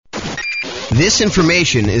This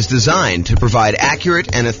information is designed to provide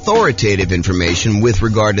accurate and authoritative information with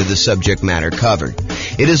regard to the subject matter covered.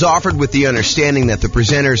 It is offered with the understanding that the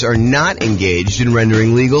presenters are not engaged in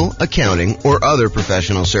rendering legal, accounting, or other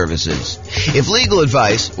professional services. If legal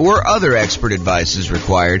advice or other expert advice is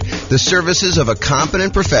required, the services of a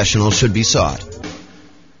competent professional should be sought.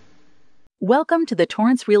 Welcome to the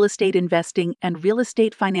Torrance Real Estate Investing and Real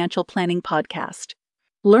Estate Financial Planning Podcast.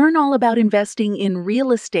 Learn all about investing in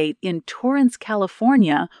real estate in Torrance,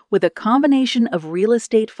 California, with a combination of real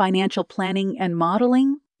estate financial planning and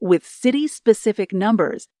modeling with city-specific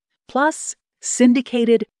numbers, plus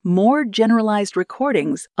syndicated, more generalized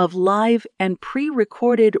recordings of live and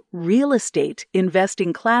pre-recorded real estate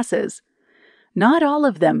investing classes, not all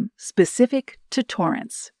of them specific to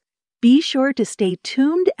Torrance. Be sure to stay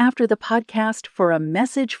tuned after the podcast for a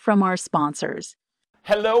message from our sponsors.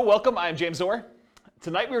 Hello, welcome. I'm James Orr.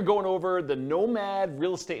 Tonight we're going over the Nomad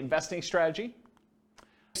real estate investing strategy.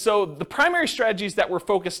 So the primary strategies that we're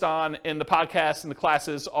focused on in the podcast and the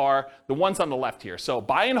classes are the ones on the left here. So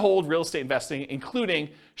buy and hold real estate investing, including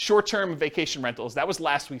short-term vacation rentals. That was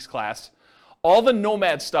last week's class. All the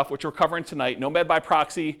Nomad stuff, which we're covering tonight, Nomad by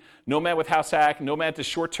proxy, Nomad with house hack, Nomad to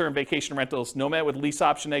short-term vacation rentals, Nomad with lease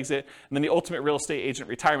option exit, and then the ultimate real estate agent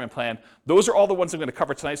retirement plan. Those are all the ones I'm going to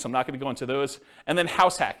cover tonight, so I'm not going to go into those. And then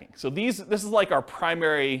house hacking. So this is like our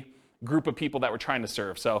primary group of people that we're trying to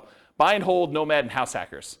serve. So buy and hold, Nomad, and house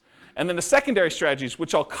hackers. And then the secondary strategies,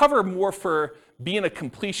 which I'll cover more for being a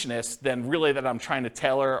completionist than really that I'm trying to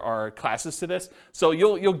tailor our classes to this. So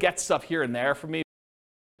you'll get stuff here and there from me.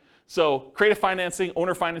 So creative financing,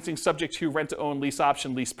 owner financing subject to rent to own, lease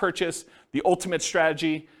option, lease purchase, the ultimate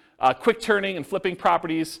strategy, quick turning and flipping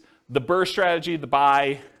properties, the BRRRR strategy, the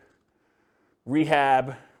buy,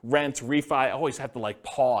 rehab, rent, refi. I always have to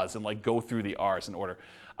pause and go through the R's in order.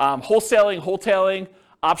 Wholetailing,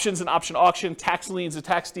 options and option auction, tax liens and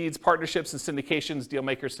tax deeds, partnerships and syndications, deal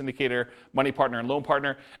maker, syndicator, money partner, and loan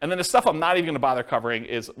partner. And then the stuff I'm not even going to bother covering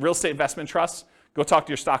is real estate investment trusts. Go talk to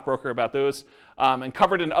your stockbroker about those, and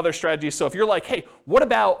covered in other strategies. So if you're like, hey, what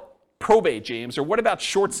about probate, James? Or what about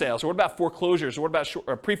short sales? Or what about foreclosures? Or what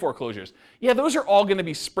about pre-foreclosures? Yeah, those are all going to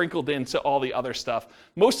be sprinkled into all the other stuff.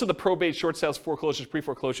 Most of the probate, short sales, foreclosures,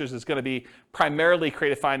 pre-foreclosures is going to be primarily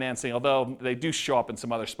creative financing, although they do show up in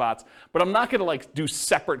some other spots. But I'm not going to do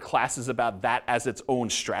separate classes about that as its own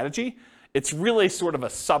strategy. It's really sort of a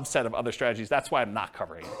subset of other strategies. That's why I'm not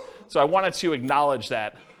covering it. So I wanted to acknowledge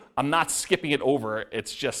that I'm not skipping it over.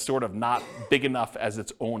 It's just sort of not big enough as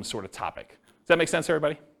its own sort of topic. Does that make sense,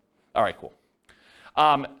 everybody? All right, cool.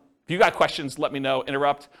 If you got questions, let me know.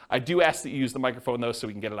 Interrupt. I do ask that you use the microphone, though, so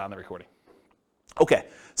we can get it on the recording. Okay,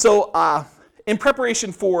 so in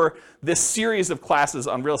preparation for this series of classes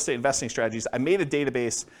on real estate investing strategies, I made a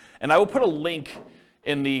database, and I will put a link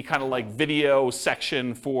in the kind of video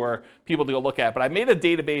section for people to go look at. But I made a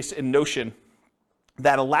database in Notion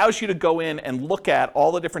that allows you to go in and look at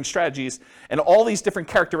all the different strategies and all these different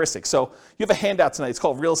characteristics. So you have a handout tonight. It's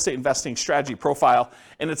called Real Estate Investing Strategy Profile,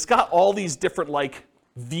 and it's got all these different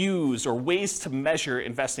views or ways to measure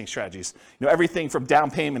investing strategies. Everything from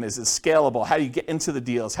down payment is scalable, how you get into the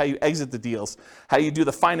deals, how you exit the deals, how you do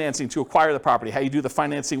the financing to acquire the property, how you do the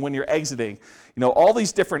financing when you're exiting. All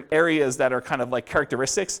these different areas that are kind of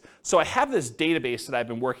characteristics. So I have this database that I've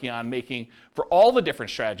been working on making for all the different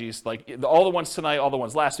strategies, all the ones tonight, all the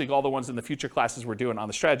ones last week, all the ones in the future classes we're doing on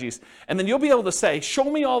the strategies. And then you'll be able to say, show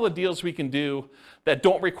me all the deals we can do that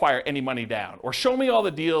don't require any money down, or show me all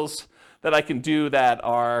the deals that I can do that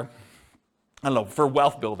are, for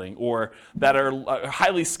wealth building, or that are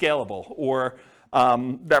highly scalable, or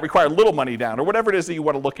that require little money down, or whatever it is that you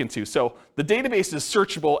want to look into. So the database is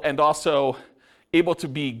searchable and also able to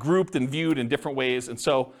be grouped and viewed in different ways. And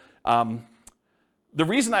so the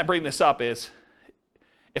reason I bring this up is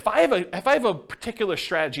if I have a particular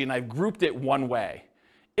strategy and I've grouped it one way,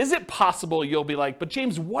 is it possible you'll be like, but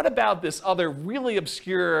James, what about this other really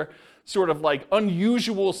obscure sort of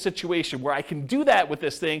unusual situation where I can do that with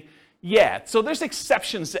this thing? Yeah, so there's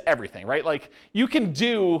exceptions to everything, right? You can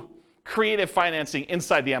do creative financing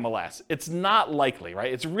inside the MLS. It's not likely,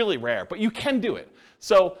 right? It's really rare, but you can do it.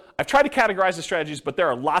 So I've tried to categorize the strategies, but there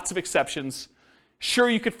are lots of exceptions. Sure,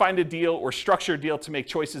 you could find a deal or structure a deal to make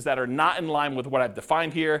choices that are not in line with what I've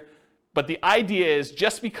defined here. But the idea is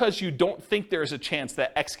just because you don't think there's a chance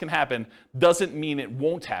that X can happen doesn't mean it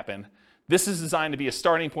won't happen. This is designed to be a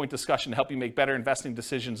starting point discussion to help you make better investing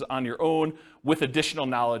decisions on your own with additional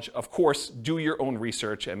knowledge. Of course, do your own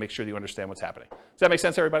research and make sure that you understand what's happening. Does that make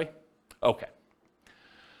sense, everybody? Okay.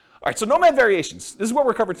 All right, so Nomad variations. This is what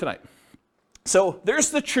we're covering tonight. So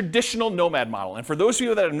there's the traditional Nomad model. And for those of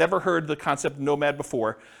you that have never heard the concept of Nomad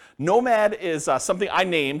before, Nomad is something I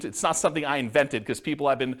named. It's not something I invented because people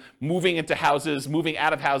have been moving into houses, moving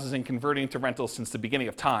out of houses and converting to rentals since the beginning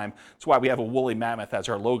of time. That's why we have a woolly mammoth as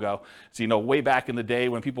our logo. So, way back in the day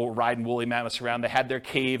when people were riding woolly mammoths around, they had their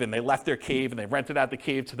cave and they left their cave and they rented out the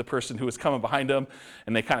cave to the person who was coming behind them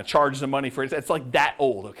and they kind of charged them money for it. It's like that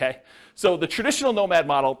old, okay? So the traditional Nomad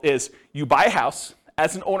model is you buy a house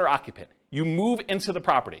as an owner-occupant. You move into the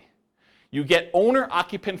property. You get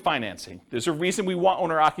owner-occupant financing. There's a reason we want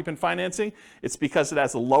owner-occupant financing. It's because it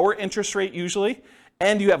has a lower interest rate usually,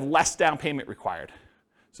 and you have less down payment required.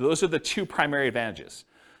 So those are the two primary advantages.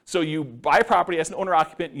 So you buy a property as an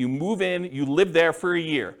owner-occupant, you move in, you live there for a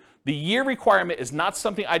year. The year requirement is not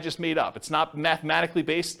something I just made up. It's not mathematically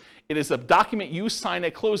based. It is a document you sign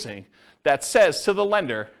at closing that says to the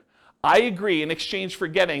lender, I agree in exchange for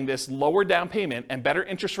getting this lower down payment and better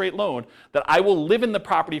interest rate loan that I will live in the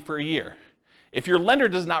property for a year. If your lender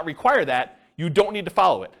does not require that, you don't need to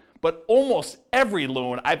follow it. But almost every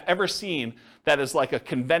loan I've ever seen that is like a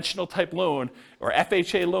conventional type loan or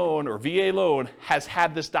FHA loan or VA loan has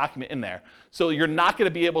had this document in there. So you're not going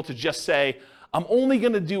to be able to just say, I'm only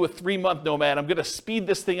going to do a 3-month Nomad. I'm going to speed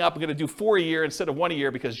this thing up. I'm going to do 4 a year instead of 1 a year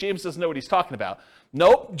because James doesn't know what he's talking about.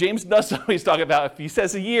 Nope, James does know what he's talking about. If he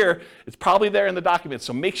says a year, it's probably there in the document.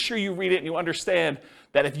 So make sure you read it and you understand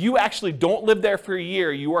that if you actually don't live there for a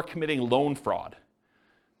year, you are committing loan fraud.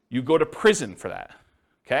 You go to prison for that,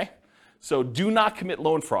 okay? So do not commit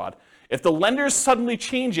loan fraud. If the lenders suddenly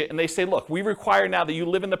change it and they say, look, we require now that you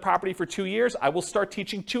live in the property for 2 years, I will start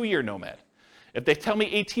teaching 2-year Nomad. If they tell me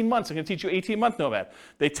 18 months, I'm going to teach you 18-month Nomad.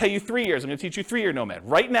 They tell you 3 years, I'm going to teach you 3-year Nomad.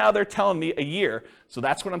 Right now, they're telling me a year, so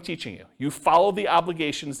that's what I'm teaching you. You follow the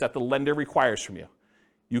obligations that the lender requires from you.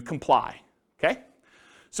 You comply, okay?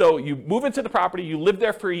 So you move into the property, you live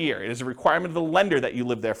there for a year. It is a requirement of the lender that you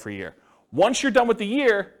live there for a year. Once you're done with the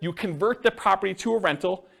year, you convert the property to a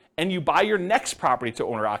rental, and you buy your next property to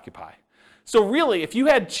owner-occupy. So really, if you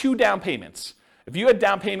had 2 down payments, if you had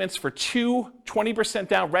down payments for 2 20%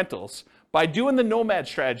 down rentals, by doing the Nomad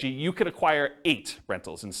strategy, you could acquire 8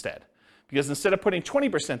 rentals instead. Because instead of putting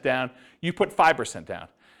 20% down, you put 5% down.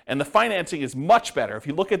 And the financing is much better. If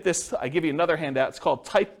you look at this, I give you another handout. It's called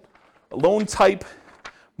loan type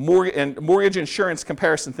mortgage insurance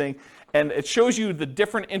comparison thing. And it shows you the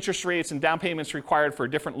different interest rates and down payments required for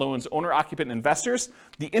different loans, owner-occupant investors.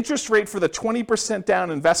 The interest rate for the 20%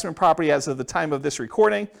 down investment property as of the time of this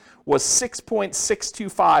recording was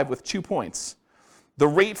 6.625 with 2 points. The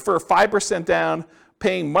rate for 5% down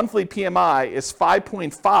paying monthly PMI is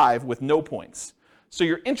 5.5 with no points. So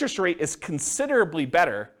your interest rate is considerably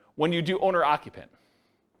better when you do owner-occupant,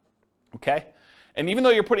 okay? And even though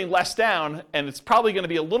you're putting less down, and it's probably going to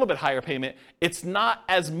be a little bit higher payment, it's not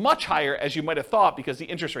as much higher as you might have thought because the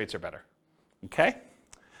interest rates are better, okay?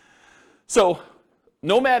 So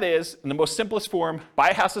Nomad is, in the most simplest form, buy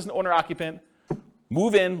a house as an owner-occupant,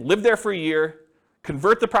 move in, live there for a year,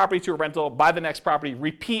 convert the property to a rental, buy the next property,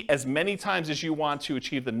 repeat as many times as you want to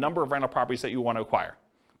achieve the number of rental properties that you want to acquire.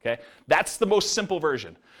 Okay? That's the most simple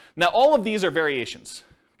version. Now, all of these are variations.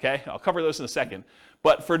 Okay? I'll cover those in a second.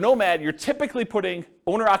 But for Nomad, you're typically putting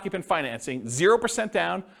owner-occupant financing, 0%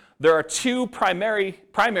 down. There are 2 primary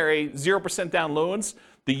 0% down loans.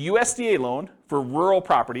 The USDA loan for rural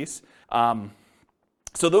properties.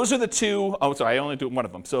 So those are the 2, oh, sorry, I only do one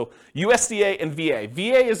of them. So USDA and VA.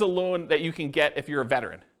 VA is a loan that you can get if you're a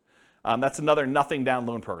veteran. That's another nothing down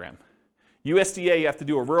loan program. USDA, you have to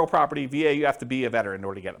do a rural property. VA, you have to be a veteran in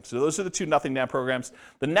order to get them. So those are the 2 nothing down programs.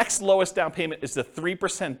 The next lowest down payment is the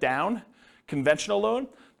 3% down conventional loan.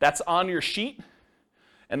 That's on your sheet.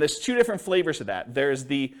 And there's 2 different flavors of that. There's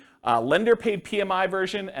the lender paid PMI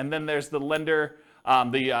version, and then there's the lender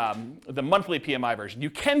the monthly PMI version. You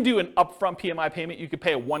can do an upfront PMI payment. You could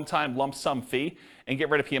pay a one-time lump sum fee and get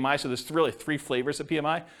rid of PMI. So there's really 3 flavors of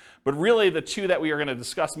PMI. But really the 2 that we are going to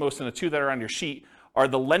discuss most and the 2 that are on your sheet are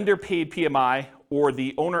the lender paid PMI or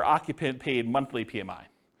the owner-occupant paid monthly PMI.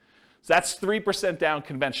 So that's 3% down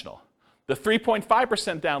conventional. The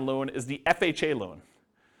 3.5% down loan is the FHA loan.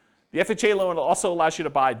 The FHA loan also allows you to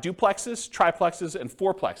buy duplexes, triplexes, and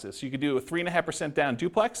fourplexes. So you could do a 3.5% down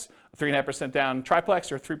duplex, a 3.5% down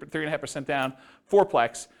triplex, or 3.5% down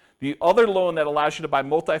fourplex. The other loan that allows you to buy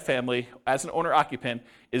multifamily as an owner-occupant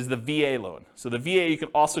is the VA loan. So the VA, you can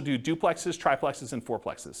also do duplexes, triplexes, and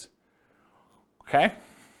fourplexes. Okay?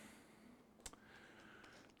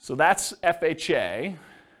 So that's FHA.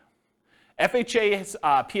 FHA's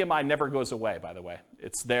PMI never goes away, by the way.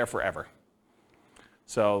 It's there forever.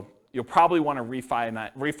 So you'll probably want to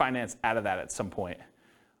refinance out of that at some point.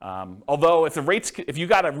 Although if you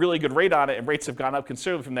got a really good rate on it and rates have gone up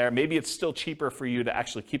considerably from there, maybe it's still cheaper for you to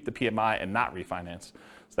actually keep the PMI and not refinance.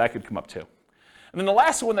 So that could come up too. And then the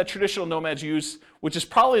last one that traditional nomads use, which is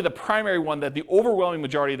probably the primary one that the overwhelming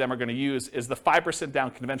majority of them are going to use, is the 5%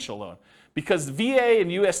 down conventional loan. Because VA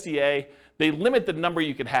and USDA, they limit the number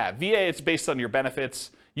you can have. VA, it's based on your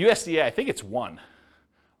benefits. USDA, I think it's 1.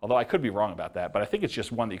 Although I could be wrong about that, but I think it's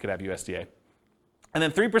just 1 that you could have USDA. And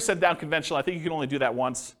then 3% down conventional, I think you can only do that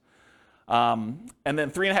once. And then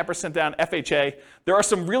 3.5% down FHA. There are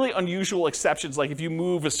some really unusual exceptions, like if you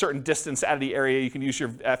move a certain distance out of the area, you can use your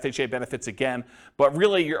FHA benefits again. But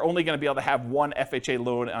really, you're only going to be able to have 1 FHA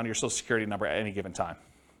loan on your Social Security number at any given time.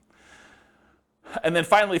 And then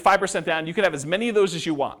finally, 5% down, you can have as many of those as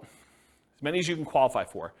you want, as many as you can qualify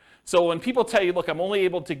for. So when people tell you, look, I'm only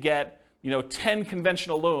able to get 10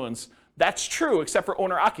 conventional loans, that's true, except for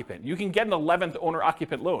owner-occupant. You can get an 11th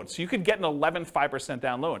owner-occupant loan. So you could get an 11th 5%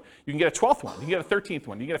 down loan. You can get a 12th one. You can get a 13th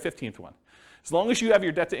one. You can get a 15th one. As long as you have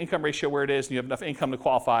your debt-to-income ratio where it is and you have enough income to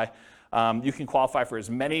qualify, you can qualify for as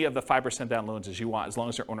many of the 5% down loans as you want, as long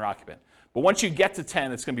as they're owner-occupant. But once you get to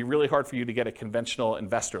 10, it's going to be really hard for you to get a conventional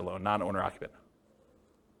investor loan, non-owner-occupant.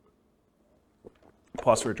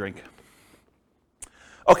 Pause for a drink.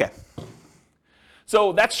 Okay.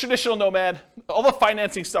 So that's traditional nomad. All the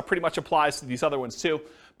financing stuff pretty much applies to these other ones too.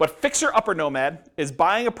 But fixer-upper nomad is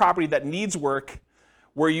buying a property that needs work,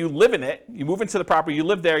 where you live in it, you move into the property, you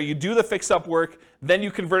live there, you do the fix-up work, then you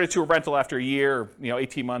convert it to a rental after a year,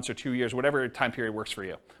 18 months or 2 years, whatever time period works for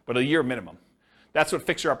you, but a year minimum. That's what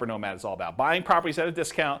fixer-upper nomad is all about. Buying properties at a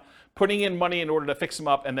discount, putting in money in order to fix them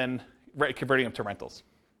up, and then converting them to rentals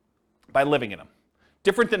by living in them.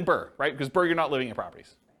 Different than BRRRR, right? Because BRRRR, you're not living in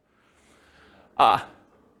properties.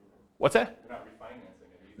 What's that? You're not refinancing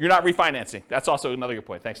it. You're not refinancing. That's also another good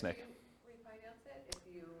point. Thanks, Nick. Refinance it if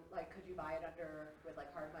you could you buy it with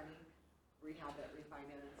hard money, rehab it,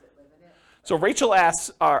 refinance it, live in it? So Rachel asks,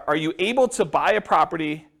 are you able to buy a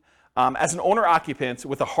property as an owner-occupant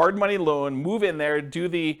with a hard money loan, move in there, do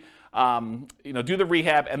the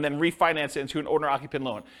rehab, and then refinance it into an owner-occupant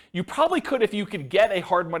loan? You probably could if you could get a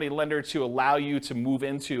hard money lender to allow you to move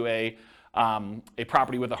into a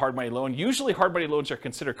property with a hard money loan. Usually hard money loans are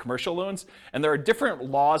considered commercial loans, and there are different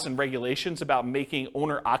laws and regulations about making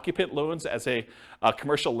owner-occupant loans as a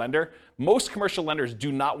commercial lender. Most commercial lenders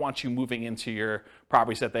do not want you moving into your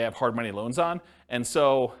properties that they have hard money loans on, and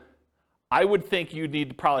so I would think you'd need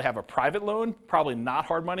to probably have a private loan, probably not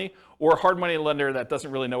hard money, or a hard money lender that doesn't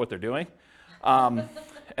really know what they're doing, and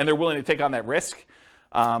they're willing to take on that risk.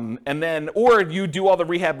 Or you do all the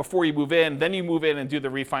rehab before you move in, then you move in and do the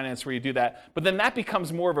refinance where you do that. But then that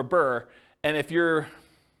becomes more of a BRRRR. And if you're,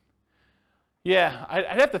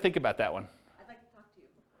 I'd have to think about that one. I'd like to talk to you.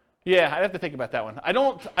 Yeah, I'd have to think about that one. I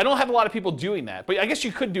don't have a lot of people doing that, but I guess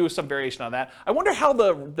you could do some variation on that. I wonder how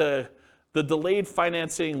the delayed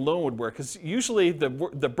financing loan would work, because usually the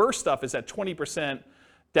BRRRR stuff is at 20%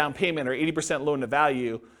 down payment or 80% loan to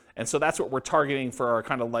value. And so that's what we're targeting for our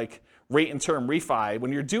kind of rate and term refi.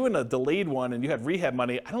 When you're doing a delayed one and you have rehab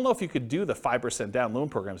money, I don't know if you could do the 5% down loan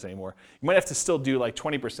programs anymore. You might have to still do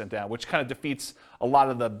 20% down, which kind of defeats a lot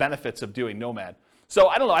of the benefits of doing Nomad. So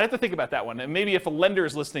I don't know, I'd have to think about that one. And maybe if a lender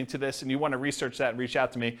is listening to this and you want to research that and reach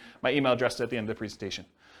out to me, my email address is at the end of the presentation.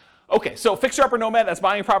 Okay, so fixer-upper Nomad, that's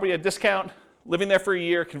buying a property at a discount, living there for a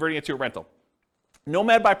year, converting it to a rental.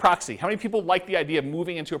 Nomad by proxy. How many people like the idea of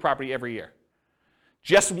moving into a property every year?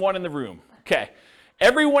 Just one in the room. Okay.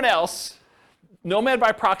 Everyone else, Nomad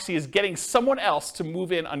by proxy is getting someone else to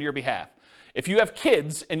move in on your behalf. If you have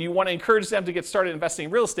kids and you want to encourage them to get started investing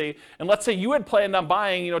in real estate, and let's say you had planned on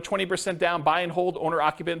buying 20% down, buy and hold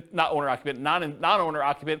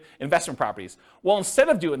non-owner-occupant investment properties. Well, instead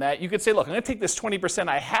of doing that, you could say, look, I'm going to take this 20%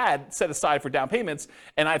 I had set aside for down payments,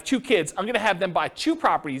 and I have 2 kids. I'm going to have them buy 2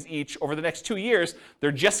 properties each over the next 2 years.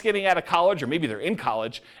 They're just getting out of college, or maybe they're in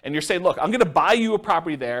college, and you're saying, look, I'm going to buy you a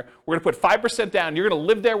property there. We're going to put 5% down. You're going to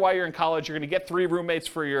live there while you're in college. You're going to get 3 roommates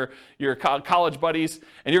for your college buddies,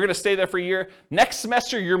 and you're going to stay there for a year. Next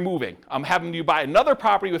semester, you're moving. I'm having you buy another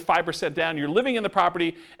property with 5% down. You're living in the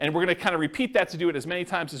property, and we're going to kind of repeat that to do it as many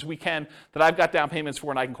times as we can that I've got down payments for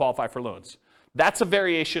and I can qualify for loans. That's a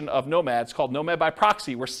variation of Nomad. It's called Nomad by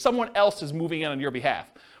proxy, where someone else is moving in on your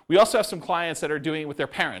behalf. We also have some clients that are doing it with their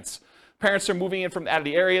parents. Parents are moving in from out of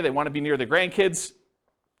the area. They want to be near their grandkids.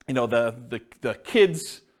 The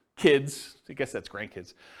kids, I guess that's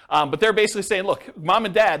grandkids. But they're basically saying, look, mom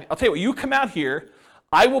and dad, I'll tell you what, you come out here.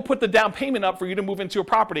 I will put the down payment up for you to move into a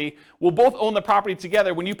property. We'll both own the property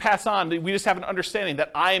together. When you pass on, we just have an understanding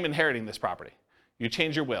that I am inheriting this property. You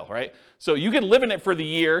change your will, right? So you can live in it for the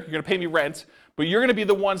year. You're going to pay me rent, but you're going to be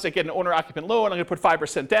the ones that get an owner-occupant loan. I'm going to put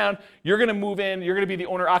 5% down. You're going to move in. You're going to be the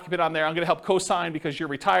owner-occupant on there. I'm going to help co-sign because you're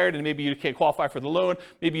retired and maybe you can't qualify for the loan.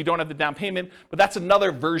 Maybe you don't have the down payment, but that's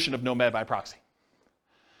another version of Nomad by proxy.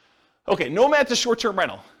 Okay, Nomad's a short-term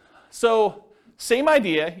rental. So same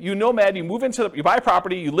idea. You Nomad, you move into you buy a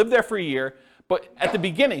property, you live there for a year. But at the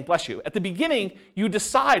beginning, bless you, at the beginning, you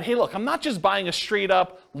decide, hey, look, I'm not just buying a straight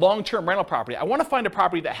up long-term rental property. I want to find a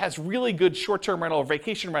property that has really good short-term rental or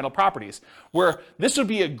vacation rental properties where this would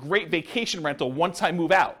be a great vacation rental once I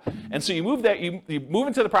move out. And so you move there, you move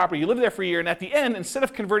into the property, you live there for a year, and at the end, instead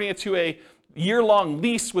of converting it to a year-long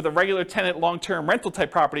lease with a regular tenant long-term rental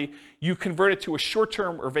type property, you convert it to a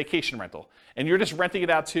short-term or vacation rental. And you're just renting it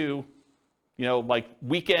out to like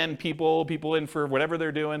weekend people in for whatever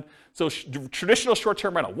they're doing. So traditional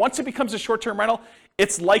short-term rental. Once it becomes a short-term rental,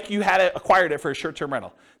 it's like you had acquired it for a short-term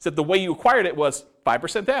rental. Except the way you acquired it was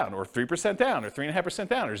 5% down, or 3% down, or 3.5%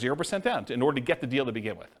 down, or 0% down in order to get the deal to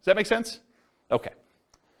begin with. Does that make sense? Okay.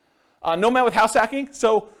 Nomad with house hacking.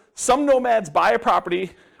 So some nomads buy a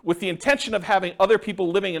property with the intention of having other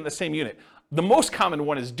people living in the same unit. The most common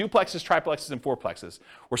one is duplexes, triplexes, and fourplexes,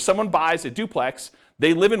 where someone buys a duplex,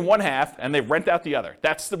 they live in one half, and they rent out the other.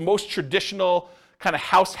 That's the most traditional kind of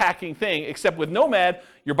house hacking thing, except with Nomad,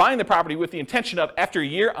 you're buying the property with the intention of, after a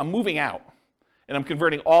year, I'm moving out, and I'm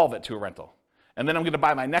converting all of it to a rental. And then I'm going to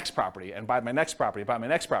buy my next property, and buy my next property, buy my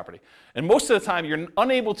next property. And most of the time, you're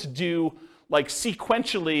unable to do like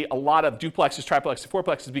sequentially a lot of duplexes, triplexes,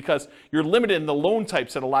 fourplexes because you're limited in the loan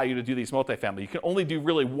types that allow you to do these multifamily. You can only do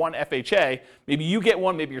really one FHA. Maybe you get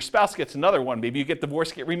one, maybe your spouse gets another one. Maybe you get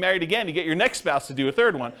divorced, get remarried again, you get your next spouse to do a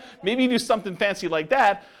third one. Maybe you do something fancy like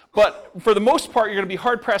that, but for the most part, you're gonna be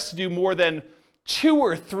hard pressed to do more than 2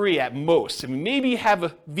 or 3 at most. I mean, maybe you have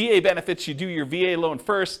a VA benefits, you do your VA loan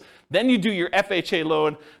first, then you do your FHA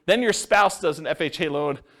loan, then your spouse does an FHA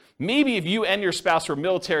loan. Maybe if you and your spouse were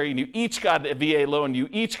military and you each got a VA loan, you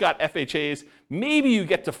each got FHAs, maybe you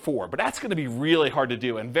get to 4, but that's going to be really hard to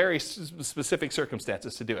do and very specific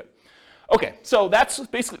circumstances to do it. Okay, so that's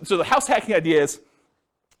basically, so the house hacking idea is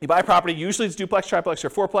you buy a property, usually it's duplex, triplex,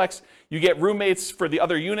 or fourplex, you get roommates for the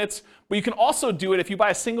other units, but you can also do it if you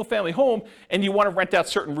buy a single family home and you want to rent out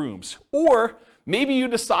certain rooms. Or maybe you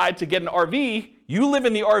decide to get an RV, you live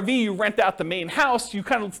in the RV, you rent out the main house, you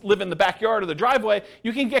kind of live in the backyard or the driveway,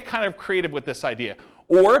 you can get kind of creative with this idea.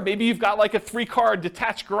 Or maybe you've got like a 3-car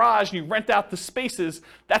detached garage and you rent out the spaces.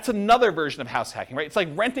 That's another version of house hacking, right? It's like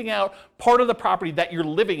renting out part of the property that you're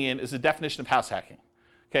living in is the definition of house hacking.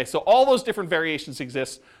 Okay, so all those different variations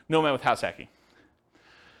exist, Nomad with house hacking.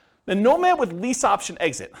 Then Nomad with lease option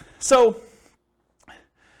exit. So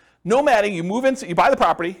nomading, you move in, you buy the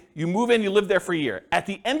property, you move in, you live there for a year. At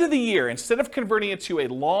the end of the year, instead of converting it to a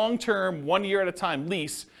long-term, 1 year at a time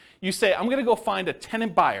lease, you say, I'm gonna go find a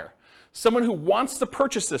tenant buyer, someone who wants to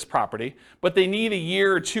purchase this property, but they need a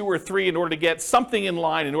year or 2 or 3 in order to get something in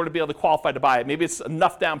line in order to be able to qualify to buy it. Maybe it's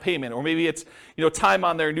enough down payment, or maybe it's time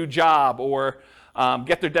on their new job, or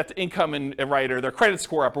get their debt to income right, or their credit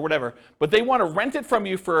score up, or whatever. But they want to rent it from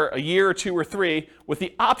you for a year or 2 or 3 with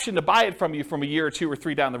the option to buy it from you from a year or 2 or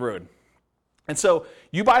 3 down the road. And so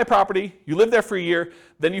you buy a property, you live there for a year,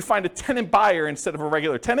 then you find a tenant buyer instead of a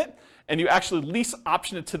regular tenant, and you actually lease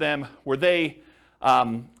option it to them where they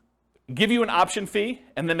give you an option fee,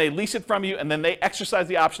 and then they lease it from you, and then they exercise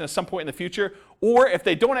the option at some point in the future. Or if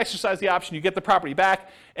they don't exercise the option, you get the property back,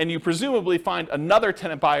 and you presumably find another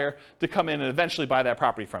tenant buyer to come in and eventually buy that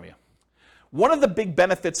property from you. One of the big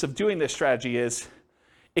benefits of doing this strategy is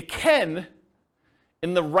it can,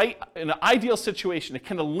 in an ideal situation, it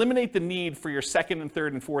can eliminate the need for your second and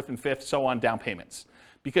third and fourth and fifth, so on, down payments.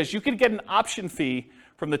 Because you can get an option fee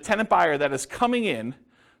from the tenant buyer that is coming in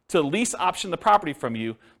to lease option the property from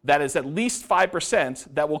you that is at least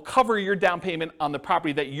 5% that will cover your down payment on the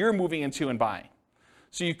property that you're moving into and buying.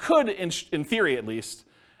 So you could, in theory at least,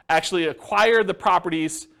 actually acquire the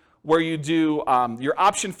properties where you do, your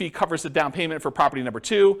option fee covers the down payment for property number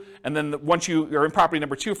 2, and then once you're in property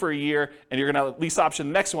number 2 for a year and you're going to lease option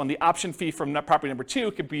the next one, the option fee from property number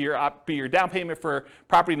 2 could be your down payment for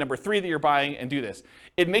property number 3 that you're buying, and do this.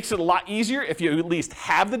 It makes it a lot easier if you at least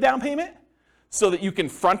have the down payment, so that you can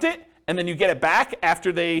front it, and then you get it back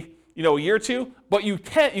after a year or 2. But you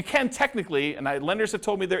can technically, and lenders have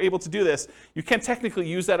told me they're able to do this, you can technically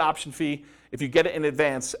use that option fee if you get it in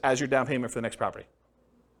advance as your down payment for the next property.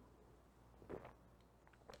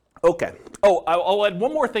 Okay. Oh, I'll add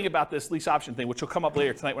one more thing about this lease option thing, which will come up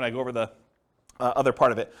later tonight when I go over the other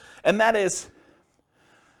part of it. And that is,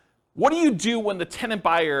 What do you do when the tenant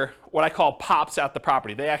buyer, what I call, pops out the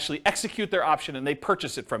property? They actually execute their option and they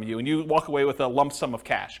purchase it from you, and you walk away with a lump sum of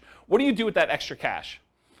cash. What do you do with that extra cash?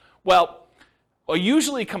 Well, I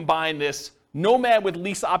usually combine this Nomad with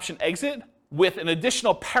lease option exit with an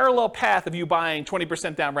additional parallel path of you buying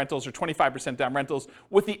 20% down rentals or 25% down rentals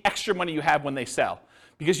with the extra money you have when they sell.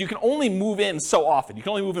 Because you can only move in so often. You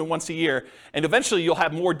can only move in once a year, and eventually you'll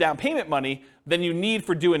have more down payment money than you need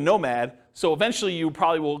for doing Nomad. So eventually you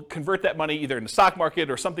probably will convert that money either in the stock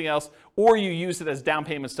market or something else, or you use it as down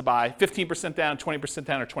payments to buy 15% down, 20%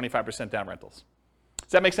 down, or 25% down rentals.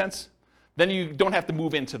 Does that make sense? Then you don't have to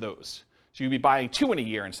move into those. So you'd be buying 2 in a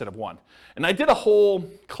year instead of 1. And I did a whole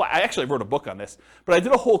class, I actually wrote a book on this, but I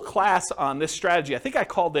did a whole class on this strategy. I think I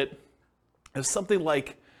called it something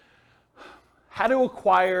like how to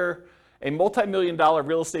acquire a multi-million-dollar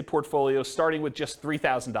real estate portfolio starting with just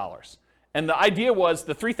 $3,000. And the idea was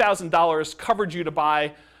the $3,000 covered you to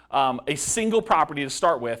buy a single property to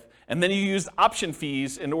start with, and then you used option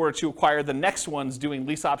fees in order to acquire the next ones doing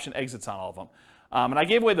lease option exits on all of them. And I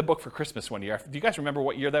gave away the book for Christmas one year. Do you guys remember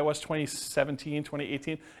what year that was? 2017,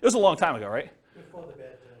 2018? It was a long time ago, right? Before the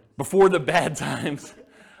bad times. Before the bad times.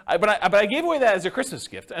 But I gave away that as a Christmas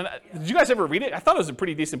gift. And did you guys ever read it? I thought it was a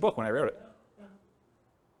pretty decent book when I wrote it.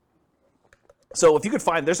 So if you could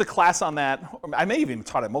find, there's a class on that. I may have even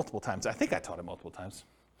taught it multiple times. I think I taught it multiple times.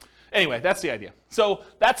 Anyway, that's the idea. So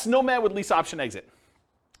that's Nomad with lease option exit.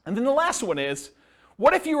 And then the last one is,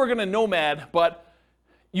 what if you were going to Nomad, but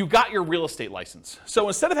you got your real estate license? So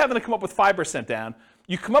instead of having to come up with 5% down,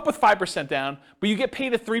 you come up with 5% down, but you get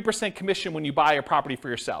paid a 3% commission when you buy a property for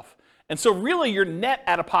yourself. And so really you're net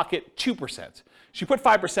out of pocket 2%. So you put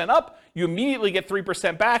 5% up, you immediately get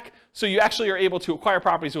 3% back, so you actually are able to acquire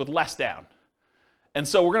properties with less down. And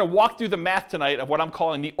so we're going to walk through the math tonight of what I'm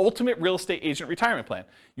calling the ultimate real estate agent retirement plan.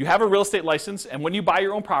 You have a real estate license, and when you buy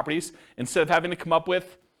your own properties, instead of having to come up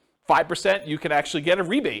with 5%, you can actually get a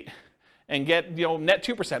rebate and get net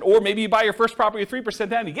 2%. Or maybe you buy your first property with 3%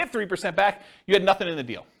 down, you get 3% back, you had nothing in the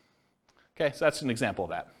deal. Okay, so that's an example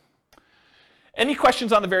of that. Any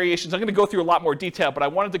questions on the variations? I'm going to go through a lot more detail, but I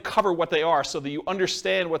wanted to cover what they are so that you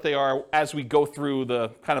understand what they are as we go through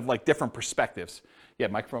the kind of like different perspectives. Yeah,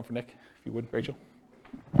 microphone for Nick, if you would, Rachel.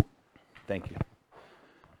 Thank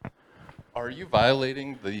you. Are you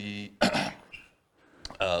violating the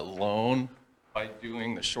loan by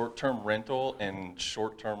doing the short-term rental and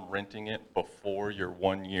short-term renting it before your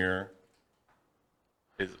 1 year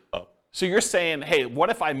is up? So you're saying, hey, what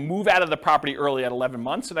if I move out of the property early at 11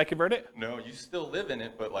 months and I convert it? No, you still live in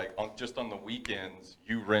it, but like just on the weekends,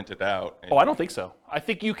 you rent it out. Oh, I don't think so. I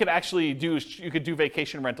think you could actually do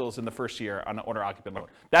vacation rentals in the first year on an owner-occupant loan.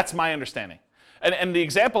 That's my understanding. And the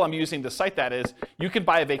example I'm using to cite that is you can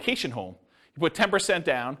buy a vacation home. You put 10%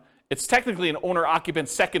 down. It's technically an owner-occupant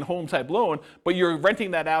second home type loan, but you're renting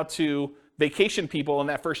that out to vacation people in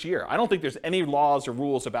that first year. I don't think there's any laws or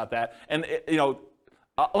rules about that. And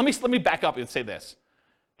let me back up and say this.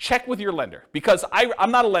 Check with your lender, because I'm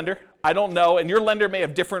not a lender. I don't know, and your lender may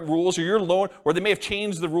have different rules, or your loan, or they may have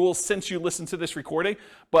changed the rules since you listened to this recording.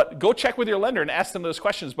 But go check with your lender and ask them those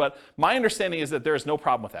questions. But my understanding is that there is no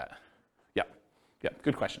problem with that. Yeah,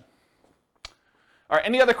 good question. All right,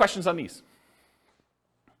 any other questions on these?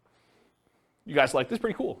 You guys like this?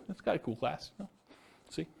 Pretty cool. It's got a cool class.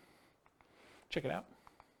 See? Check it out.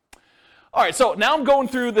 All right, so now I'm going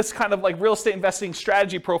through this kind of like real estate investing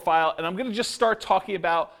strategy profile, and I'm going to just start talking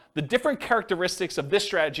about the different characteristics of this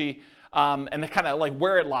strategy and the kind of like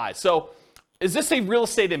where it lies. So is this a real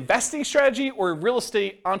estate investing strategy or a real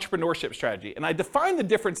estate entrepreneurship strategy? And I define the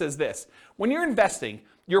difference as this. When you're investing,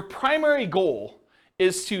 your primary goal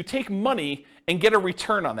is to take money and get a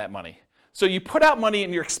return on that money. So you put out money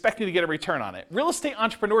and you're expecting to get a return on it. Real estate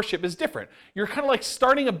entrepreneurship is different. You're kind of like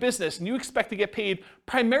starting a business and you expect to get paid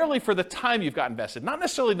primarily for the time you've got invested, not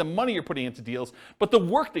necessarily the money you're putting into deals, but the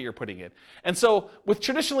work that you're putting in. And so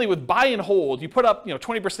traditionally with buy and hold, you put up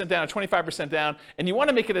 20% down or 25% down, and you want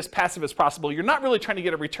to make it as passive as possible. You're not really trying to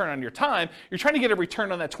get a return on your time. You're trying to get a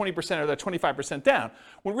return on that 20% or that 25% down.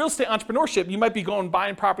 When real estate entrepreneurship, you might be going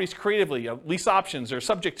buying properties creatively, lease options or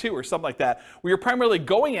subject to or something like that, where you're primarily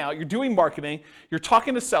going out, you're doing marketing, you're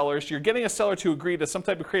talking to sellers, you're getting a seller to agree to some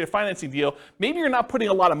type of creative financing deal. Maybe you're not putting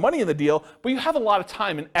a lot of money in the deal, but you have a lot of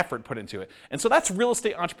time and effort put into it. And so that's real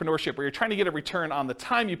estate entrepreneurship, where you're trying to get a return on the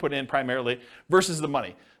time you put in primarily versus the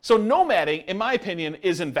money. So nomading, in my opinion,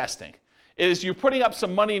 is investing. Is you're putting up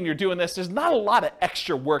some money and you're doing this. There's not a lot of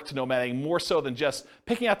extra work to nomading, more so than just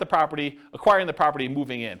picking out the property, acquiring the property, and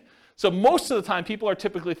moving in. So most of the time, people are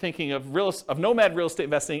typically thinking of nomad real estate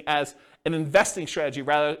investing as an investing strategy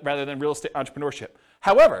rather than real estate entrepreneurship.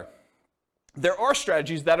 However, there are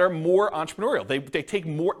strategies that are more entrepreneurial. They take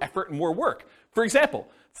more effort and more work. For example,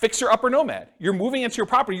 fixer-upper nomad. You're moving into your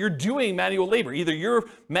property. You're doing manual labor. Either you're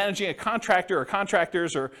managing a contractor or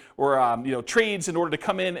contractors or trades in order to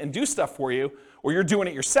come in and do stuff for you, or you're doing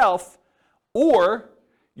it yourself, or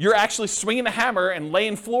you're actually swinging a hammer and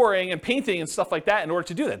laying flooring and painting and stuff like that in order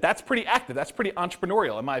to do that. That's pretty active. That's pretty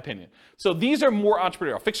entrepreneurial, in my opinion. So these are more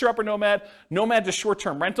entrepreneurial. Fixer-upper nomad, nomad to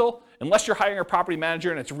short-term rental. Unless you're hiring a property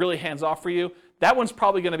manager and it's really hands-off for you, that one's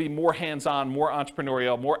probably going to be more hands-on, more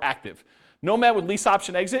entrepreneurial, more active. Nomad with lease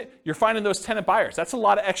option exit, you're finding those tenant buyers. That's a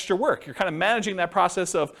lot of extra work. You're kind of managing that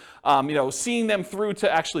process of seeing them through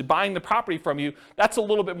to actually buying the property from you. That's a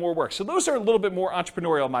little bit more work. So those are a little bit more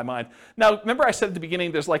entrepreneurial in my mind. Now, remember I said at the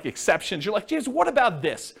beginning there's like exceptions. You're like, James, what about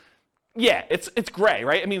this? Yeah, it's gray,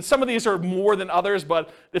 right? I mean, some of these are more than others, but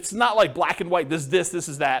it's not like black and white. This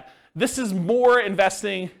is that. This is more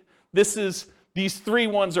investing. These three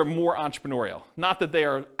ones are more entrepreneurial. Not that they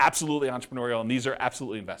are absolutely entrepreneurial, and these are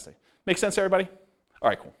absolutely investing. Make sense, everybody? All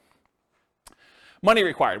right, cool. Money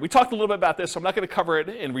required. We talked a little bit about this, so I'm not going to cover it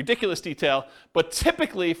in ridiculous detail, but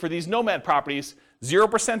typically for these nomad properties,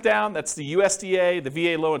 0% down, that's the USDA, the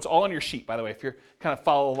VA loan, it's all on your sheet, by the way, if you're kind of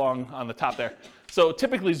follow along on the top there. So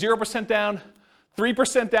typically 0% down,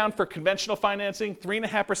 3% down for conventional financing,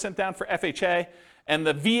 3.5% down for FHA, and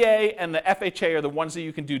the VA and the FHA are the ones that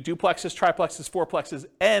you can do duplexes, triplexes, fourplexes,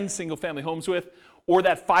 and single-family homes with, or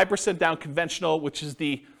that 5% down conventional, which is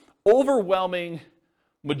the overwhelming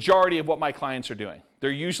majority of what my clients are doing.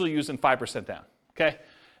 They're usually using 5% down, okay?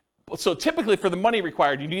 So typically for the money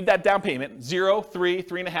required, you need that down payment, 0, 3,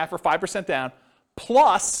 3.5, or 5% down,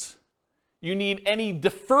 plus you need any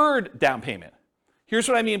deferred down payment. Here's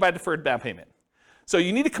what I mean by deferred down payment. So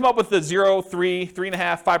you need to come up with the 0, 3,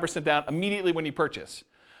 3.5, 5% down immediately when you purchase.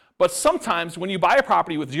 But sometimes when you buy a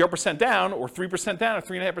property with 0% down, or 3% down, or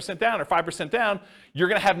 3.5% down, or 5% down, you're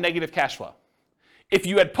gonna have negative cash flow. If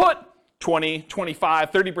you had put 20,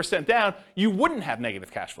 25, 30% down, you wouldn't have negative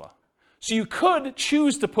cash flow. So you could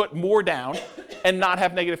choose to put more down and not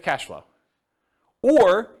have negative cash flow.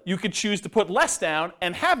 Or you could choose to put less down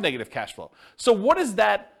and have negative cash flow. So what is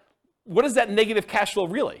that negative cash flow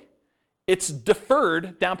really? It's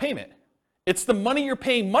deferred down payment. It's the money you're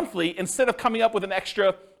paying monthly instead of coming up with an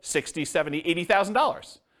extra $60,000, $70,000,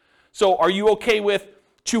 $80,000. So are you okay with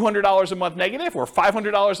 $200 a month negative or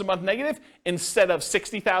 $500 a month negative instead of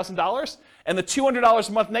 $60,000? And the $200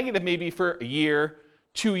 a month negative may be for a year,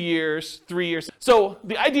 2 years, 3 years. So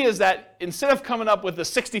the idea is that instead of coming up with the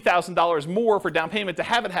 $60,000 more for down payment to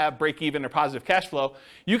have break even or positive cash flow,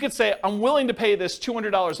 you could say, I'm willing to pay this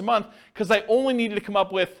 $200 a month because I only needed to come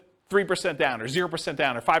up with 3% down or 0%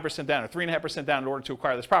 down or 5% down or 3.5% down in order to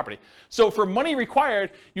acquire this property. So for money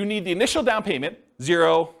required, you need the initial down payment,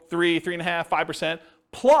 0, 3, 3.5, 5%,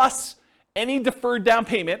 plus any deferred down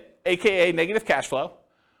payment, aka negative cash flow,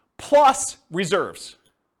 plus reserves.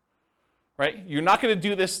 Right? You're not going to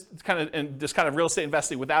do this kind of real estate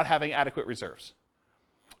investing without having adequate reserves.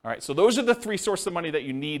 All right, so those are the three sources of money that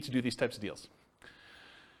you need to do these types of deals.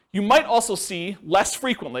 You might also see less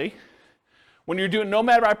frequently when you're doing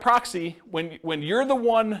nomad by proxy, when you're the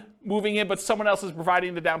one moving in but someone else is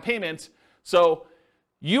providing the down payment. So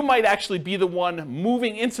you might actually be the one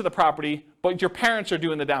moving into the property, but your parents are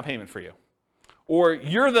doing the down payment for you. Or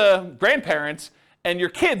you're the grandparents and your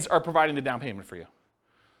kids are providing the down payment for you.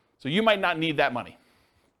 So you might not need that money.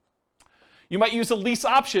 You might use a lease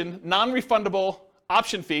option, non-refundable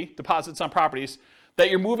option fee, deposits on properties,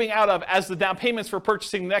 that you're moving out of as the down payments for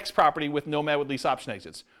purchasing the next property with Nomad with lease option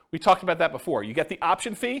exits. We talked about that before. You get the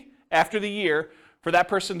option fee after the year for that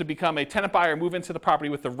person to become a tenant buyer, move into the property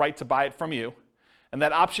with the right to buy it from you. And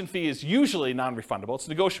that option fee is usually non-refundable. It's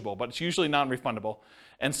negotiable, but it's usually non-refundable.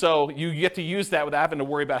 And so you get to use that without having to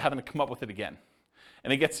worry about having to come up with it again.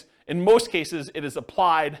 And it gets, in most cases, it is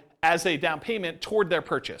applied as a down payment toward their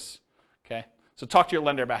purchase. Okay? So talk to your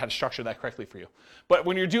lender about how to structure that correctly for you. But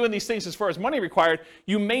when you're doing these things as far as money required,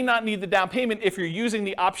 you may not need the down payment if you're using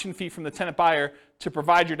the option fee from the tenant buyer to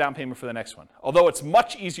provide your down payment for the next one. Although it's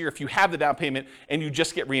much easier if you have the down payment and you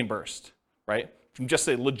just get reimbursed, right? From just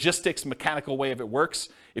a logistics, mechanical way of it works.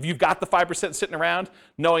 If you've got the 5% sitting around,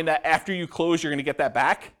 knowing that after you close, you're going to get that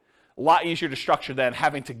back, a lot easier to structure than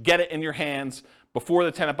having to get it in your hands before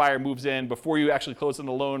the tenant buyer moves in, before you actually close on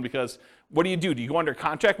the loan, because what do? Do you go under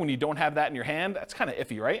contract when you don't have that in your hand? That's kind of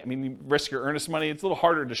iffy, right? I mean, you risk your earnest money. It's a little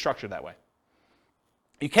harder to structure that way.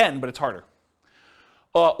 You can, but it's harder.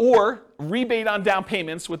 Or rebate on down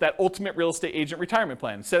payments with that ultimate real estate agent retirement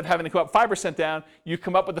plan. Instead of having to come up 5% down, you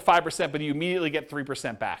come up with the 5%, but you immediately get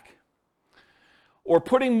 3% back. Or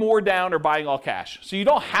putting more down or buying all cash. So you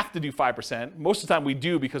don't have to do 5%. Most of the time we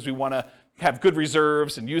do because we want to have good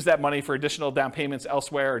reserves and use that money for additional down payments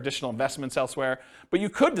elsewhere or additional investments elsewhere. But you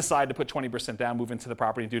could decide to put 20% down, move into the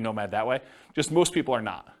property, and do Nomad that way. Just most people are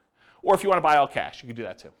not. Or if you want to buy all cash, you can do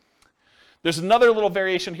that too. There's another little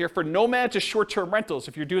variation here for Nomad to short-term rentals.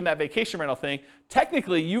 If you're doing that vacation rental thing,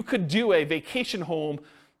 technically you could do a vacation home.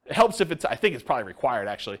 It helps if it's, I think it's probably required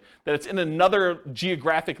actually, that it's in another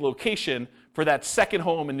geographic location for that second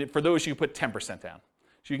home, and for those you put 10% down.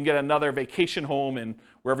 So you can get another vacation home in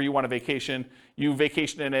wherever you want to vacation. You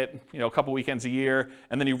vacation in it, a couple weekends a year,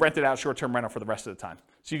 and then you rent it out short-term rental for the rest of the time.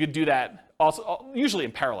 So you could do that also, usually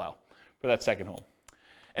in parallel for that second home.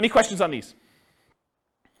 Any questions on these?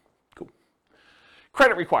 Cool.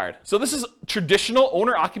 Credit required. So this is traditional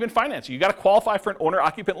owner-occupant financing. You got to qualify for an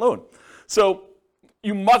owner-occupant loan. So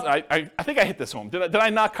you must, I think I hit this home. Did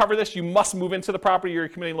I not cover this? You must move into the property or you're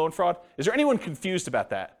committing loan fraud. Is there anyone confused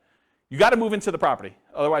about that? You got to move into the property,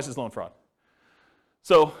 otherwise it's loan fraud.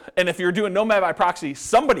 So, and if you're doing Nomad by proxy,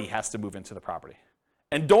 somebody has to move into the property.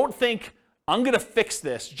 And don't think, I'm going to fix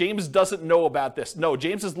this. James doesn't know about this. No,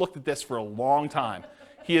 James has looked at this for a long time.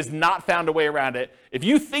 He has not found a way around it. If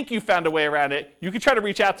you think you found a way around it, you can try to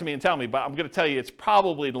reach out to me and tell me, but I'm going to tell you it's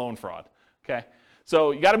probably loan fraud, okay?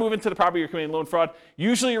 So you got to move into the property you're committing loan fraud.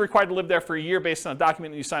 Usually you're required to live there for a year based on a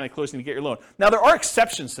document that you sign at closing to get your loan. Now there are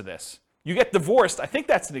exceptions to this. You get divorced, I think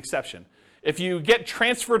that's an exception. If you get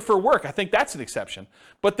transferred for work, I think that's an exception.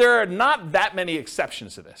 But there are not that many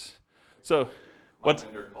exceptions to this. So, what? My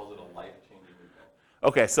lender calls it a life-changing event.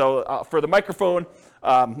 Okay, so for the microphone,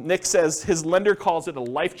 Nick says his lender calls it a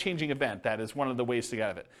life-changing event. That is one of the ways to get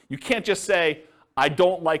out of it. You can't just say, I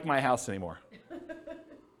don't like my house anymore.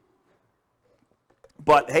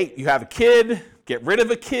 But hey, you have a kid, get rid of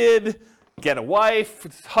a kid, get a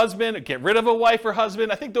wife, husband, or get rid of a wife or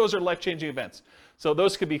husband. I think those are life-changing events. So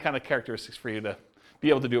those could be kind of characteristics for you to be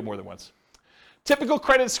able to do it more than once. Typical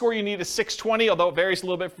credit score you need is 620, although it varies a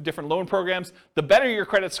little bit for different loan programs. The better your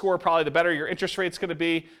credit score, probably the better your interest rate's going to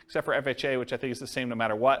be, except for FHA, which I think is the same no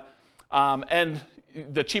matter what. And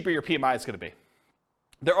the cheaper your PMI is going to be.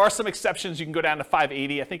 There are some exceptions. You can go down to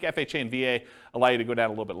 580. I think FHA and VA allow you to go down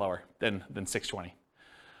a little bit lower than 620.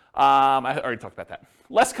 I already talked about that.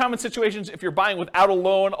 Less common situations, if you're buying without a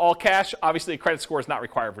loan, all cash, obviously a credit score is not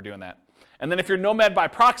required for doing that. And then if you're Nomad by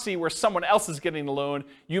proxy, where someone else is getting the loan,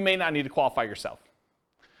 you may not need to qualify yourself.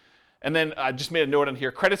 And then I just made a note on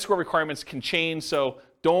here, credit score requirements can change, so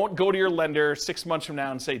don't go to your lender 6 months from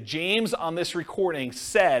now and say, James on this recording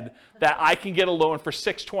said that I can get a loan for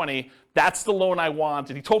 620, that's the loan I want,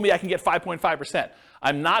 and he told me I can get 5.5%.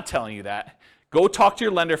 I'm not telling you that. Go talk to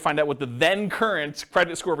your lender, find out what the then current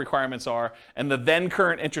credit score requirements are, and the then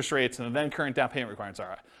current interest rates, and the then current down payment requirements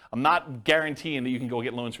are. I'm not guaranteeing that you can go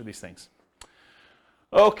get loans for these things.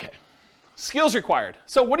 Okay, skills required.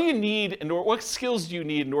 So what do you need, what skills do you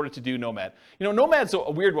need in order to do Nomad? Nomad's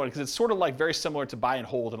a weird one because it's sort of like very similar to buy and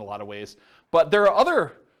hold in a lot of ways. But there are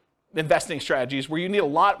other investing strategies where you need a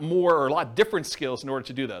lot more or a lot different skills in order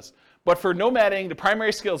to do this. But for nomading, the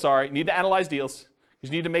primary skills are you need to analyze deals. You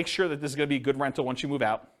need to make sure that this is going to be a good rental once you move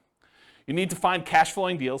out. You need to find cash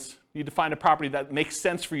flowing deals. You need to find a property that makes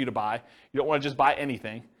sense for you to buy. You don't want to just buy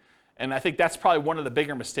anything. And I think that's probably one of the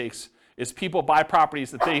bigger mistakes is people buy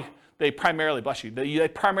properties that they primarily, bless you, they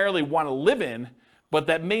primarily want to live in, but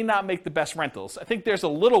that may not make the best rentals. I think there's a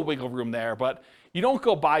little wiggle room there, but you don't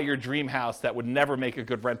go buy your dream house that would never make a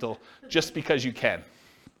good rental just because you can.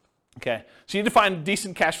 Okay, so you need to find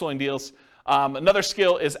decent cash flowing deals. Another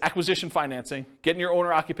skill is acquisition financing, getting your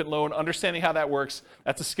owner-occupant loan, understanding how that works.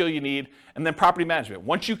 That's a skill you need. And then property management.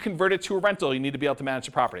 Once you convert it to a rental, you need to be able to manage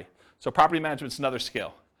the property. So property management is another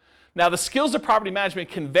skill. Now, the skills of property management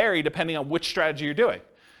can vary depending on which strategy you're doing.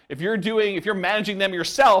 If you're managing them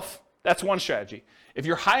yourself, that's one strategy. If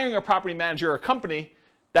you're hiring a property manager or a company,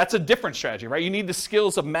 that's a different strategy, right? You need the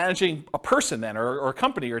skills of managing a person then, or a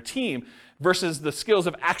company or a team, versus the skills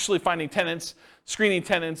of actually finding tenants, screening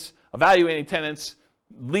tenants, evaluating tenants,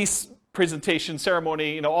 lease presentation,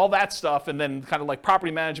 ceremony, all that stuff, and then kind of like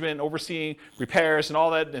property management, overseeing repairs and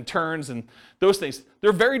all that, and turns and those things.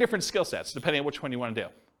 They're very different skill sets depending on which one you want to do.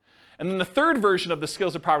 And then the third version of the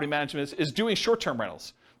skills of property management is doing short-term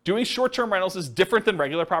rentals. Doing short-term rentals is different than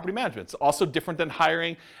regular property management. It's also different than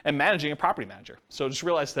hiring and managing a property manager. So just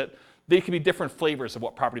realize that they can be different flavors of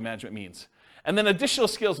what property management means. And then additional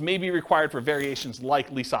skills may be required for variations like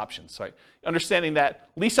lease options. Right? Understanding that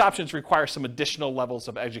lease options require some additional levels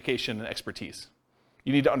of education and expertise.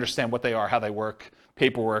 You need to understand what they are, how they work,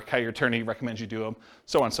 paperwork, how your attorney recommends you do them,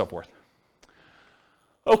 so on and so forth.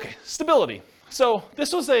 Okay, stability. So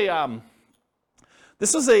this was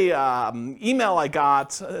This was a email I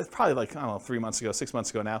got probably like, I don't know, 3 months ago, 6 months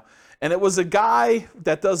ago now. And it was a guy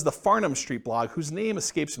that does the Farnham Street blog, whose name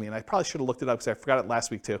escapes me, and I probably should have looked it up because I forgot it last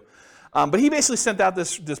week too. But he basically sent out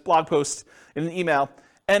this blog post in an email,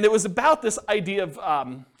 and it was about this idea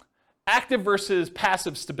of active versus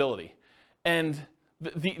passive stability. And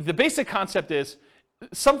the basic concept is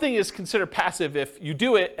something is considered passive if you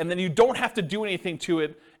do it, and then you don't have to do anything to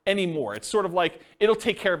it anymore. It's sort of like it'll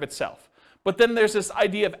take care of itself. But then there's this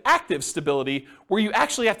idea of active stability where you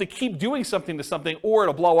actually have to keep doing something to something, or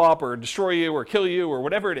it'll blow up or destroy you or kill you or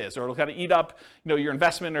whatever it is, or it'll kind of eat up, your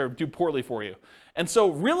investment or do poorly for you. And so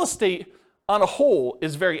real estate on a whole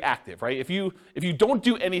is very active, right? If you don't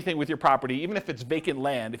do anything with your property, even if it's vacant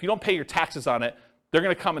land, if you don't pay your taxes on it, they're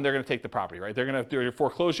going to come and they're going to take the property, right? They're going to do your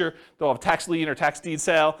foreclosure, they'll have a tax lien or tax deed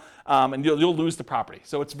sale, and you'll lose the property.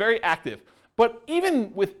 So it's very active. But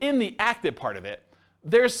even within the active part of it,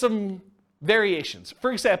 there's some variations.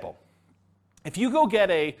 For example, if you go get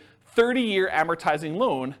a 30-year amortizing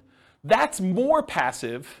loan, that's more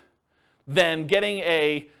passive than getting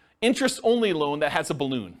a interest-only loan that has a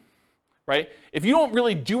balloon, right? If you don't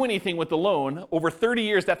really do anything with the loan, over 30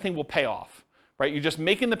 years, that thing will pay off, right? You're just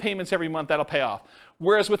making the payments every month, that'll pay off.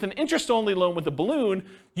 Whereas with an interest-only loan with a balloon,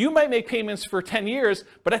 you might make payments for 10 years,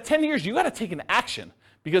 but at 10 years, you got to take an action,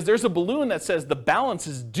 because there's a balloon that says the balance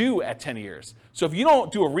is due at 10 years. So if you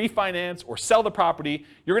don't do a refinance or sell the property,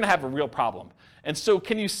 you're going to have a real problem. And so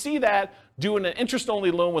can you see that doing an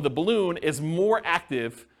interest-only loan with a balloon is more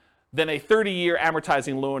active than a 30-year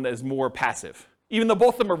amortizing loan that is more passive? Even though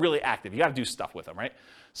both of them are really active. You got to do stuff with them, right?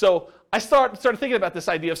 So I started thinking about this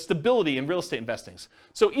idea of stability in real estate investing.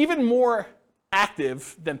 So even more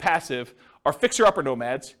active than passive are fixer-upper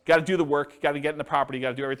nomads. Got to do the work, got to get in the property, got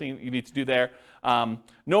to do everything you need to do there.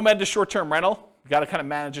 Nomad to short-term rental. You got to kind of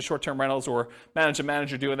manage the short-term rentals or manage a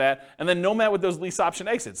manager doing that. And then nomad with those lease option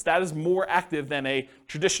exits. That is more active than a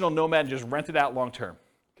traditional nomad just rent it out long-term.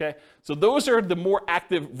 Okay, so those are the more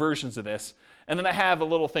active versions of this. And then I have a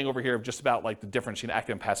little thing over here of just about like the difference between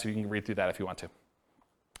active and passive. You can read through that if you want to.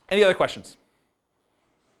 Any other questions?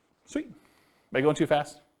 Sweet. Am I going too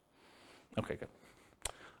fast? Okay, good.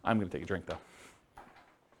 I'm going to take a drink though.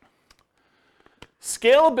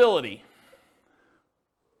 Scalability.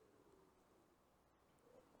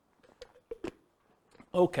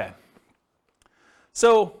 Okay.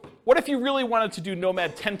 So what if you really wanted to do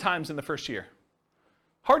Nomad 10 times in the first year?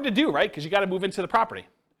 Hard to do, right? Because you got to move into the property.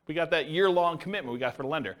 We got that year-long commitment we got for the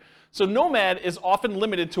lender. So Nomad is often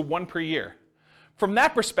limited to one per year. From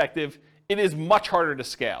that perspective, it is much harder to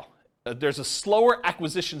scale. There's a slower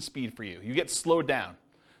acquisition speed for you. You get slowed down.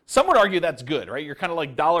 Some would argue that's good, right? You're kind of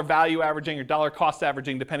like dollar value averaging or dollar cost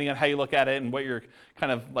averaging, depending on how you look at it and what you're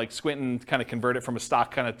kind of like squinting to kind of convert it from a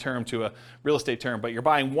stock kind of term to a real estate term. But you're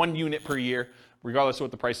buying 1 unit per year, regardless of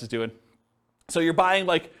what the price is doing. So you're buying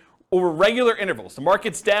like over regular intervals. The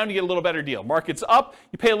market's down, you get a little better deal. Market's up,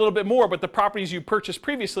 you pay a little bit more, but the properties you purchased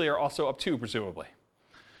previously are also up too, presumably.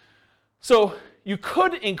 So you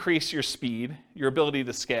could increase your speed, your ability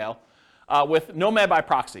to scale, with Nomad by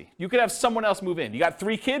proxy. You could have someone else move in. You got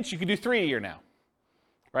 3 kids, you could do 3 a year now,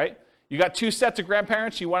 right? You got 2 sets of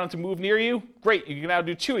grandparents, you want them to move near you, great, you can now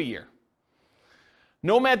do 2 a year.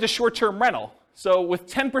 Nomad to short-term rental. So with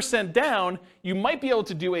 10% down, you might be able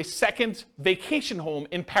to do a second vacation home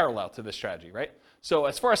in parallel to this strategy, right? So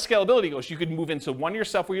as far as scalability goes, you could move into one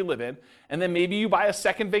yourself where you live in, and then maybe you buy a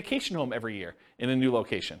second vacation home every year in a new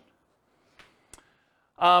location.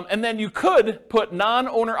 And then you could put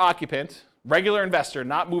non-owner occupant, regular investor,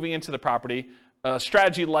 not moving into the property, a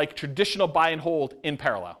strategy like traditional buy and hold in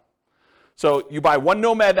parallel. So you buy 1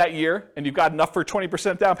 Nomad that year, and you've got enough for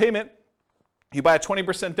 20% down payment. You buy a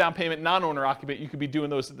 20% down payment non-owner occupant, you could be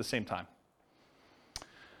doing those at the same time.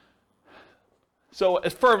 So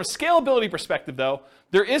as from a scalability perspective, though,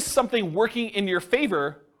 there is something working in your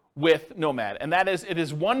favor with Nomad, and that is it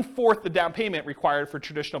is 1/4 the down payment required for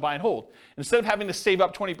traditional buy and hold. Instead of having to save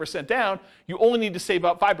up 20% down, you only need to save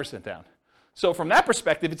up 5% down. So from that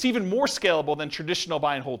perspective, it's even more scalable than traditional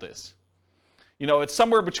buy and hold is. You know, it's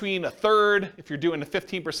somewhere between 1/3 if you're doing the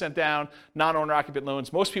 15% down non-owner occupant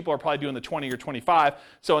loans. Most people are probably doing the 20 or 25.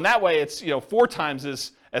 So in that way, it's 4 times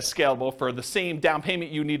as scalable. For the same down payment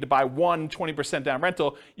you need to buy 1 20% down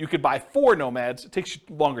rental, you could buy 4 Nomads. It takes you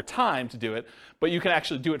longer time to do it, but you can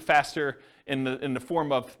actually do it faster in the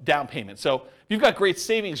form of down payment. So if you've got great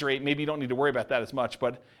savings rate, maybe you don't need to worry about that as much.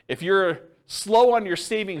 But if you're slow on your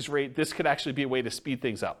savings rate, this could actually be a way to speed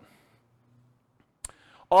things up.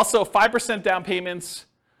 Also, 5% down payments,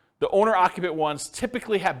 the owner-occupant ones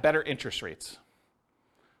typically have better interest rates.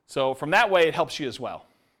 So from that way, it helps you as well.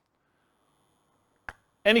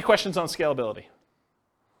 Any questions on scalability?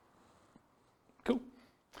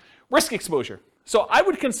 Risk exposure. So I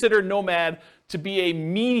would consider Nomad to be a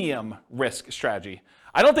medium risk strategy.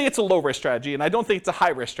 I don't think it's a low risk strategy, and I don't think it's a high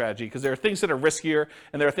risk strategy, because there are things that are riskier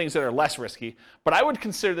and there are things that are less risky. But I would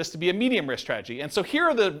consider this to be a medium risk strategy. And so here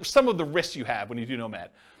are some of the risks you have when you do Nomad.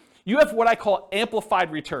 You have what I call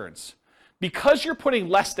amplified returns. Because you're putting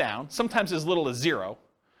less down, sometimes as little as 0,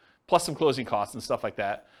 plus some closing costs and stuff like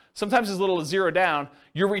that, sometimes as little as 0 down,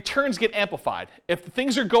 your returns get amplified. If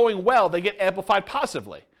things are going well, they get amplified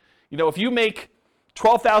positively. You know, if you make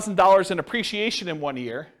 $12,000 in appreciation in 1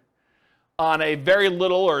 year on a very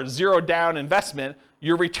little or 0 down investment,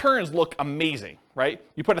 your returns look amazing, right?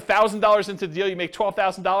 You put $1,000 into the deal, you make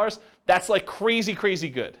 $12,000, that's like crazy, crazy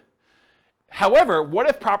good. However, what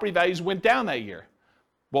if property values went down that year?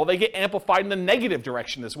 Well, they get amplified in the negative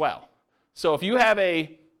direction as well. So if you have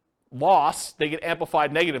a loss, they get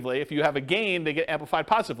amplified negatively. If you have a gain, they get amplified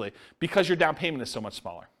positively because your down payment is so much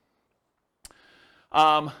smaller.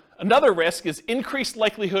 Another risk is increased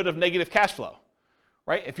likelihood of negative cash flow,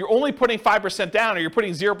 right? If you're only putting 5% down or you're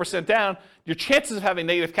putting 0% down, your chances of having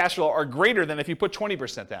negative cash flow are greater than if you put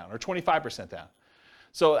 20% down or 25% down.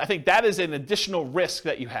 So I think that is an additional risk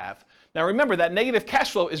that you have. Now remember, that negative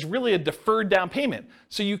cash flow is really a deferred down payment.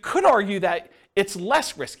 So you could argue that it's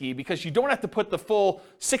less risky because you don't have to put the full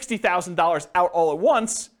 $60,000 out all at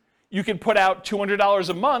once. You can put out $200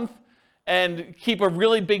 a month and keep a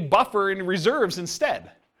really big buffer in reserves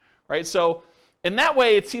instead, right? So in that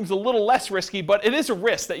way, it seems a little less risky, but it is a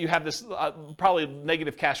risk that you have this probably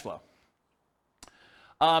negative cash flow.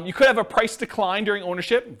 You could have a price decline during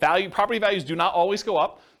ownership. Property values do not always go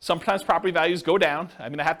up. Sometimes property values go down. I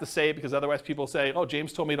mean, I have to say it because otherwise people say, oh,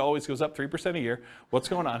 James told me it always goes up 3% a year. What's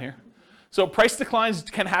going on here? So price declines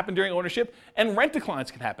can happen during ownership, and rent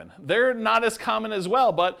declines can happen. They're not as common as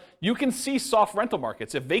well, but you can see soft rental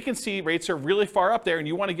markets. If vacancy rates are really far up there and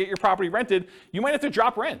you want to get your property rented, you might have to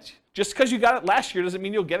drop rent. Just because you got it last year doesn't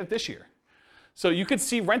mean you'll get it this year. So you could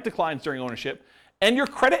see rent declines during ownership. And your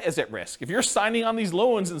credit is at risk. If you're signing on these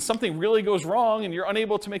loans and something really goes wrong and you're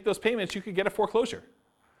unable to make those payments, you could get a foreclosure.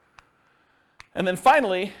 And then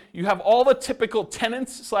finally, you have all the typical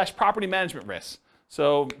tenants/property management risks.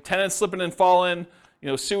 So tenants slipping and falling,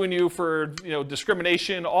 suing you for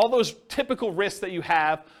discrimination, all those typical risks that you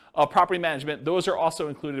have of property management, those are also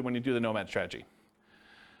included when you do the Nomad strategy.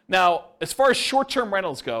 Now, as far as short-term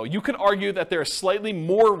rentals go, you could argue that there's slightly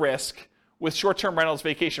more risk with short-term rentals,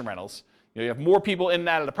 vacation rentals. You have more people in and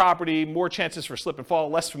out of the property, more chances for slip and fall,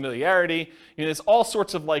 less familiarity. There's all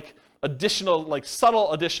sorts of additional,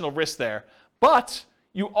 subtle additional risks there. But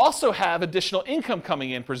you also have additional income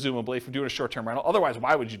coming in, presumably, from doing a short-term rental. Otherwise,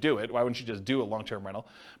 why would you do it? Why wouldn't you just do a long-term rental?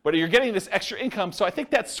 But you're getting this extra income, so I think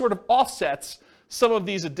that sort of offsets some of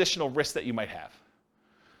these additional risks that you might have.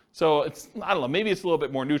 So I don't know, maybe it's a little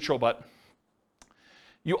bit more neutral, but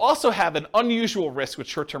you also have an unusual risk with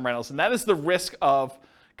short-term rentals, and that is the risk of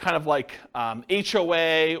kind of like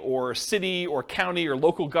HOA or city or county or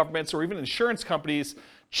local governments or even insurance companies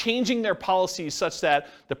changing their policies such that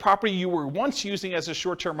the property you were once using as a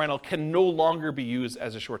short-term rental can no longer be used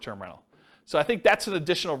as a short-term rental. So I think that's an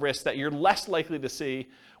additional risk that you're less likely to see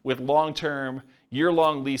with long-term,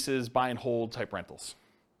 year-long leases, buy and hold type rentals.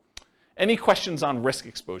 Any questions on risk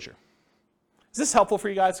exposure? Is this helpful for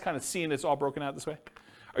you guys, kind of seeing it's all broken out this way?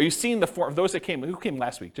 Are you seeing the form, those that came, who came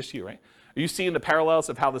last week? Just you, right? Are you seeing the parallels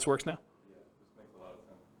of how this works now? Yeah, this makes a lot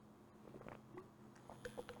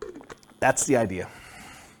of sense. That's the idea.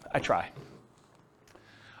 I try.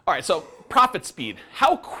 All right, so profit speed.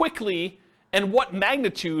 How quickly and what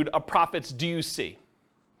magnitude of profits do you see?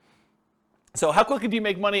 So how quickly do you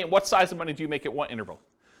make money and what size of money do you make at what interval?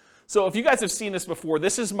 So if you guys have seen this before,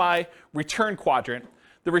 this is my return quadrant.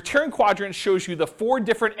 The return quadrant shows you the 4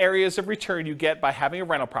 different areas of return you get by having a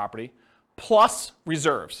rental property plus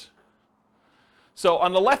reserves. So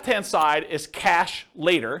on the left-hand side is cash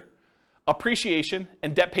later, appreciation,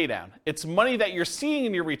 and debt paydown. It's money that you're seeing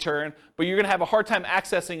in your return, but you're going to have a hard time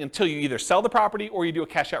accessing until you either sell the property or you do a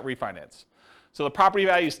cash-out refinance. So the property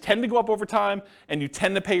values tend to go up over time, and you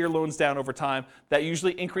tend to pay your loans down over time. That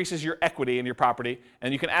usually increases your equity in your property,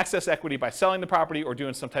 and you can access equity by selling the property or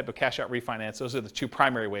doing some type of cash-out refinance. Those are the 2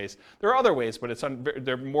 primary ways. There are other ways, but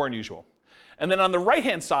they're more unusual. And then on the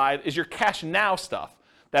right-hand side is your cash now stuff.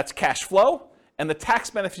 That's cash flow and the tax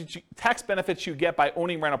benefits you get by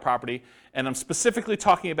owning rental property, and I'm specifically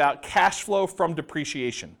talking about cash flow from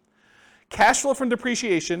depreciation. Cash flow from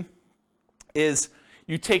depreciation is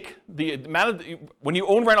you take the amount of, when you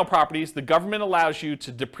own rental properties, the government allows you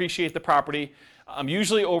to depreciate the property,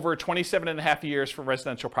 usually over 27.5 years for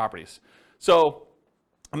residential properties. So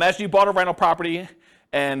imagine you bought a rental property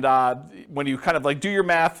And when you kind of like do your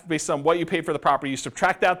math based on what you paid for the property, you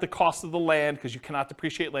subtract out the cost of the land, because you cannot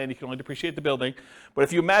depreciate land, you can only depreciate the building. But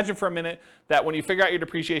if you imagine for a minute that when you figure out your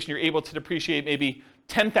depreciation, you're able to depreciate maybe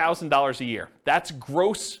 $10,000 a year. That's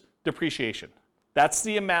gross depreciation. That's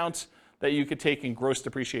the amount that you could take in gross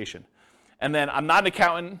depreciation. And then I'm not an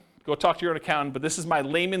accountant, go talk to your own accountant, but this is my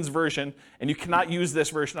layman's version, and you cannot use this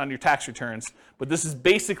version on your tax returns, but this is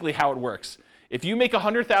basically how it works. If you make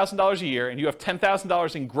 $100,000 a year and you have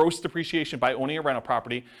 $10,000 in gross depreciation by owning a rental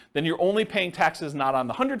property, then you're only paying taxes not on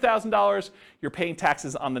the $100,000, you're paying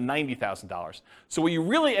taxes on the $90,000. So what you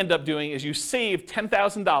really end up doing is you save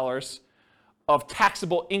 $10,000 of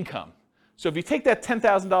taxable income. So if you take that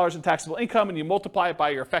 $10,000 in taxable income and you multiply it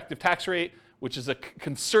by your effective tax rate, which is a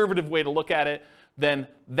conservative way to look at it, then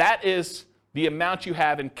that is the amount you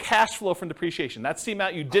have in cash flow from depreciation. That's the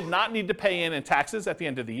amount you did not need to pay in taxes at the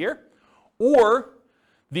end of the year, or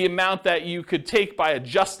the amount that you could take by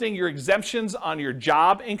adjusting your exemptions on your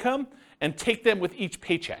job income and take them with each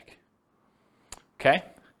paycheck. Okay?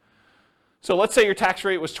 So let's say your tax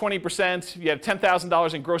rate was 20%, you had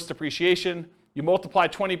 $10,000 in gross depreciation, you multiply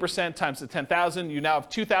 20% times the $10,000, you now have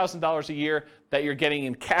 $2,000 a year that you're getting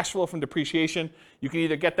in cash flow from depreciation. You can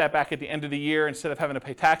either get that back at the end of the year instead of having to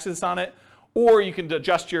pay taxes on it, or you can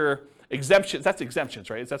adjust your exemptions. That's exemptions,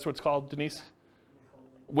 right? That's what it's called, Denise?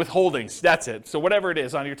 Withholdings, that's it. So whatever it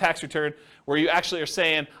is on your tax return, where you actually are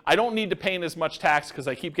saying, I don't need to pay in as much tax because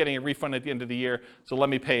I keep getting a refund at the end of the year, so let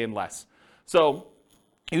me pay in less. So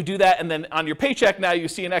you do that, and then on your paycheck now you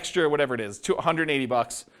see an extra, whatever it is,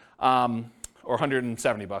 $180, or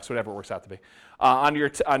 $170, whatever it works out to be, on your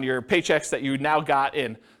paychecks that you now got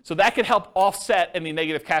in. So that could help offset any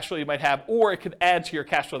negative cash flow you might have, or it could add to your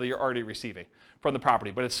cash flow that you're already receiving from the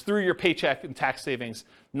property. But it's through your paycheck and tax savings,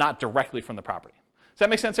 not directly from the property. Does that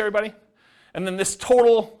make sense, everybody? And then this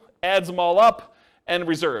total adds them all up and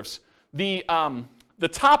reserves. The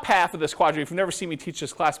top half of this quadrant, if you've never seen me teach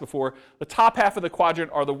this class before, the top half of the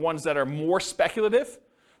quadrant are the ones that are more speculative.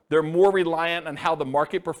 They're more reliant on how the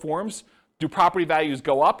market performs. Do property values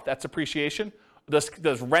go up? That's appreciation.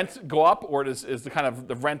 Does rent go up, or is the kind of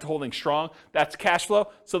the rent holding strong? That's cash flow.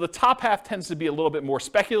 So the top half tends to be a little bit more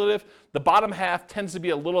speculative. The bottom half tends to be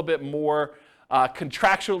a little bit more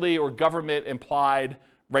contractually or government implied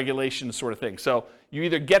regulation sort of thing. So you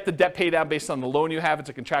either get the debt pay down based on the loan you have, it's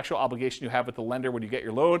a contractual obligation you have with the lender when you get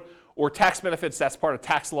your loan, or tax benefits, that's part of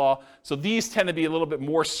tax law. So these tend to be a little bit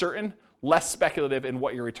more certain, less speculative in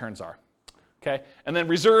what your returns are. Okay? And then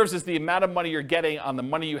reserves is the amount of money you're getting on the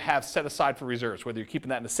money you have set aside for reserves, whether you're keeping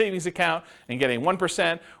that in a savings account and getting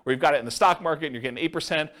 1%, or you've got it in the stock market and you're getting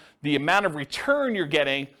 8%. The amount of return you're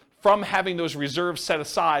getting from having those reserves set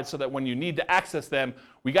aside, so that when you need to access them,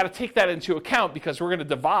 we got to take that into account, because we're going to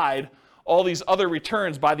divide all these other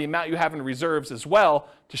returns by the amount you have in reserves as well,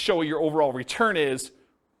 to show what your overall return is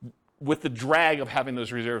with the drag of having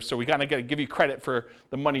those reserves. So we got to give you credit for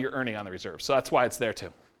the money you're earning on the reserves. So that's why it's there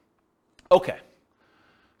too. Okay,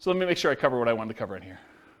 so let me make sure I cover what I wanted to cover in here.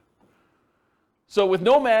 So with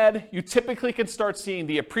Nomad, you typically can start seeing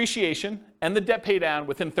the appreciation and the debt pay down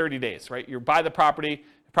within 30 days, right? You buy the property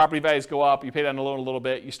values go up, you pay down the loan a little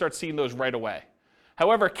bit, you start seeing those right away.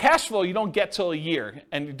 However, cash flow you don't get till a year,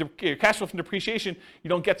 and your cash flow from depreciation you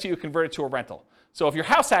don't get till you convert it to a rental. So if you're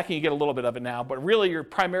house hacking, you get a little bit of it now, but really you're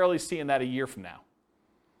primarily seeing that a year from now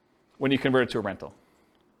when you convert it to a rental.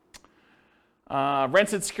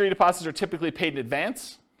 Rents and security deposits are typically paid in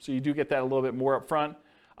advance, so you do get that a little bit more up front.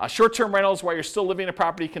 Short-term rentals, while you're still living in a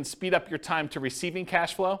property, can speed up your time to receiving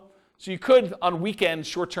cash flow. So you could, on weekends,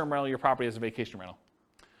 short-term rental your property as a vacation rental.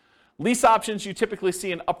 Lease options, you typically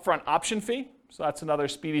see an upfront option fee. So that's another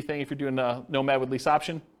speedy thing if you're doing a Nomad with lease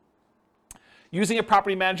option. Using a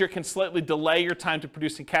property manager can slightly delay your time to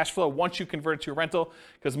producing cash flow once you convert it to a rental,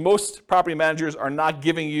 because most property managers are not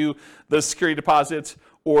giving you the security deposits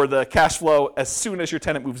or the cash flow as soon as your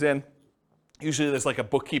tenant moves in. Usually there's like a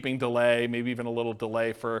bookkeeping delay, maybe even a little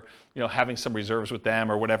delay for having some reserves with them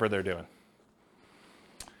or whatever they're doing.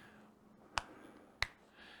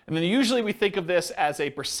 And then usually we think of this as a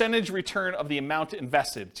percentage return of the amount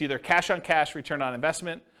invested. It's either cash on cash return on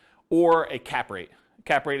investment or a cap rate.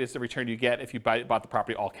 Cap rate is the return you get if you bought the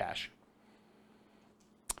property all cash.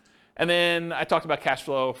 And then I talked about cash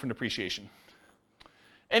flow from depreciation.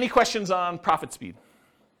 Any questions on profit speed?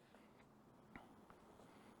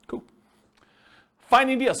 Cool.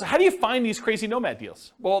 Finding deals. So how do you find these crazy Nomad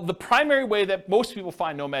deals? Well, the primary way that most people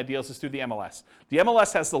find Nomad deals is through the MLS. The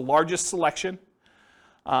MLS has the largest selection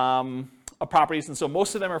of properties, and so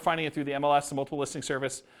most of them are finding it through the MLS, the multiple listing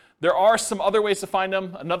service. There are some other ways to find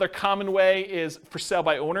them. Another common way is for sale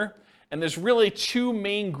by owner, And there's really two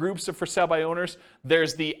main groups of for sale by owners.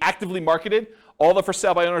 There's the actively marketed, all the for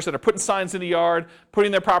sale by owners that are putting signs in the yard,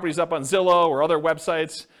 putting their properties up on Zillow or other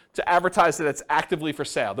websites to advertise that it's actively for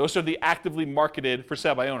sale. Those are the actively marketed for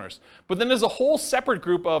sale by owners. But then there's a whole separate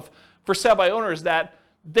group of for sale by owners that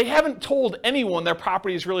they haven't told anyone their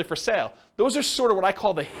property is really for sale. Those are sort of what I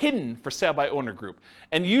call the hidden for sale by owner group.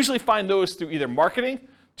 And you usually find those through either marketing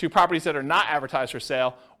to properties that are not advertised for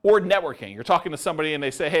sale or networking. You're talking to somebody and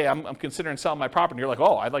they say, hey, I'm considering selling my property. And you're like,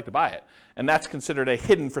 oh, I'd like to buy it. And that's considered a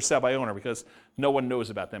hidden for sale by owner because no one knows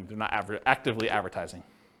about them. They're not actively advertising.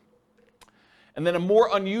 And then a more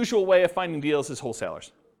unusual way of finding deals is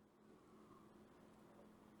wholesalers.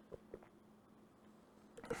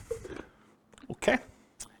 Okay.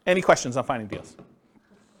 Any questions on finding deals?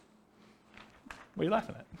 What are you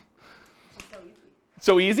laughing at?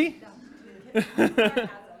 So easy?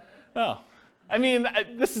 Oh. I mean,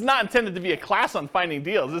 this is not intended to be a class on finding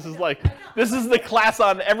deals. This is the class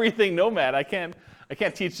on everything Nomad. I can't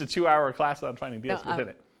teach the 2-hour class on finding deals within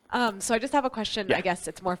it. So I just have a question. Yeah. I guess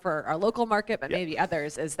it's more for our local market, but maybe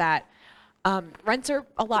others, is that rents are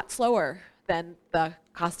a lot slower than the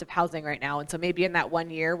cost of housing right now. And so maybe in that 1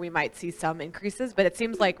 year, we might see some increases, but it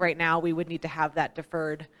seems like right now we would need to have that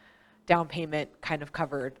deferred down payment kind of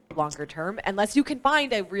covered longer term, unless you can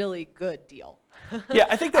find a really good deal. Yeah,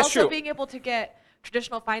 I think that's also, true. being able to get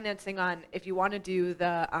traditional financing on, if you want to do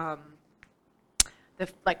the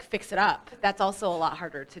like fix it up, that's also a lot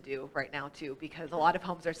harder to do right now too, because a lot of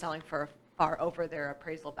homes are selling for far over their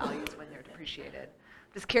appraisal values when they're depreciated.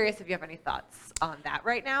 Just curious if you have any thoughts on that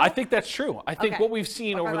right now. I think that's true. I think what we've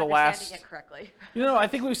seen over the last, it correctly. I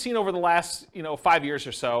think we've seen over the last, 5 years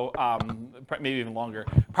or so, maybe even longer,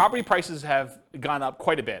 property prices have gone up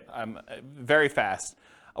quite a bit, very fast.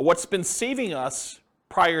 What's been saving us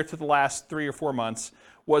prior to the last 3 or 4 months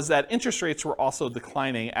was that interest rates were also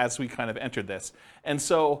declining as we kind of entered this. And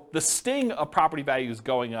so the sting of property values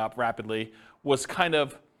going up rapidly was kind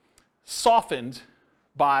of softened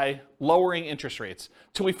by lowering interest rates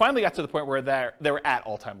till we finally got to the point where they were at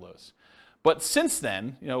all-time lows. But since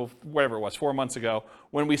then, whatever it was, 4 months ago,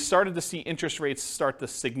 when we started to see interest rates start to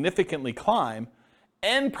significantly climb,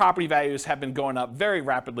 and property values have been going up very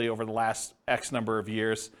rapidly over the last X number of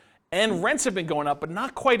years, and rents have been going up, but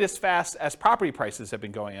not quite as fast as property prices have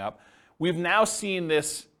been going up, we've now seen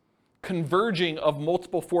this converging of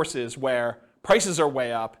multiple forces where prices are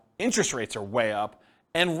way up, interest rates are way up,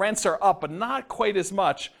 and rents are up, but not quite as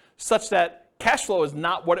much, such that cash flow is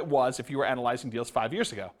not what it was if you were analyzing deals 5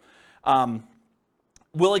 years ago.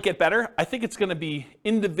 Will it get better? I think it's going to be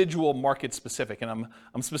individual market specific, and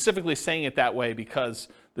I'm specifically saying it that way because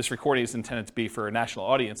this recording is intended to be for a national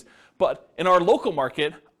audience. But in our local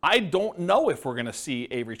market, I don't know if we're going to see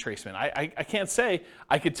a retracement. I can't say.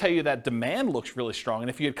 I could tell you that demand looks really strong, and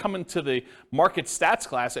if you had come into the market stats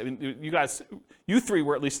class, I mean, you three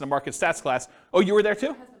were at least in the market stats class. Oh, you were there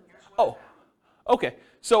too? Oh, okay.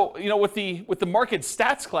 So with the market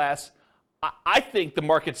stats class, I think the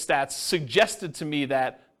market stats suggested to me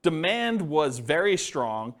that demand was very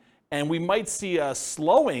strong and we might see a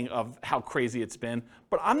slowing of how crazy it's been,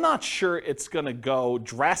 but I'm not sure it's going to go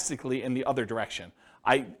drastically in the other direction.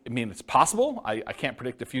 I mean, it's possible. I can't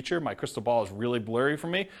predict the future. My crystal ball is really blurry for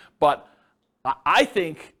me, but I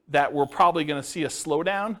think that we're probably going to see a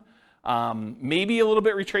slowdown, maybe a little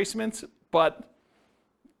bit retracement, but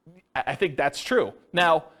I think that's true.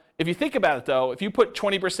 Now, if you think about it, though, if you put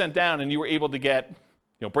 20% down and you were able to get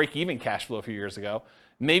break-even cash flow a few years ago,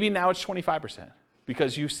 maybe now it's 25%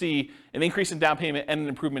 because you see an increase in down payment and an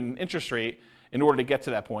improvement in interest rate in order to get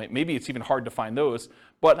to that point. Maybe it's even hard to find those.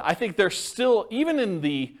 But I think there's still, even in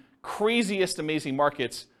the craziest, amazing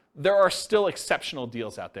markets, there are still exceptional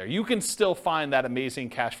deals out there. You can still find that amazing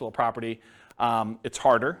cash flow property. It's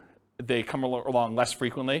harder. They come along less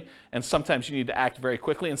frequently, and sometimes you need to act very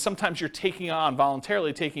quickly, and sometimes you're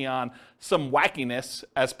voluntarily taking on some wackiness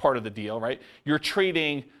as part of the deal, right? You're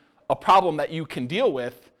trading a problem that you can deal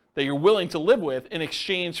with, that you're willing to live with, in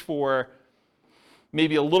exchange for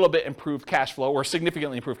maybe a little bit improved cash flow or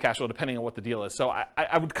significantly improved cash flow, depending on what the deal is. So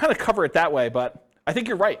I would kind of cover it that way, but I think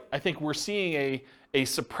you're right. I think we're seeing a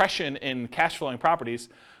suppression in cash flowing properties,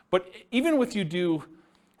 but even with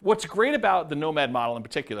what's great about the Nomad model in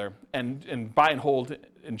particular, and buy and hold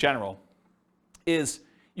in general, is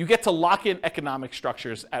you get to lock in economic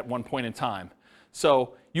structures at one point in time.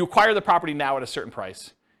 So you acquire the property now at a certain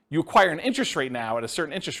price. You acquire an interest rate now at a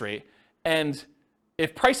certain interest rate, and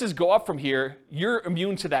if prices go up from here, you're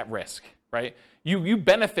immune to that risk. right? You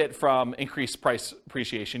benefit from increased price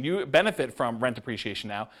appreciation. You benefit from rent appreciation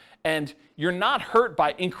now. And you're not hurt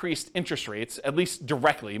by increased interest rates, at least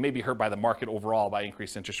directly. You may be hurt by the market overall by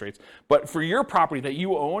increased interest rates. But for your property that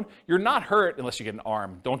you own, you're not hurt unless you get an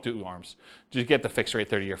ARM. Don't do ARMs. Just get the fixed rate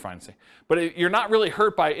 30-year financing. But you're not really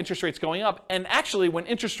hurt by interest rates going up. And actually, when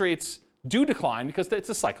interest rates do decline, because it's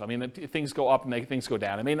a cycle. I mean, things go up and things go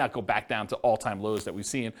down. It may not go back down to all-time lows that we've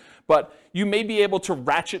seen, but you may be able to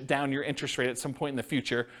ratchet down your interest rate at some point in the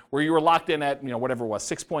future where you were locked in at, whatever it was,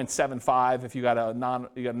 6.75 if you got a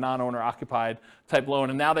non-owner occupied type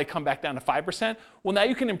loan, and now they come back down to 5%. Well, now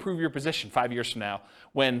you can improve your position 5 years from now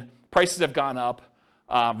when prices have gone up,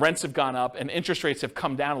 rents have gone up, and interest rates have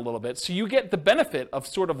come down a little bit. So you get the benefit of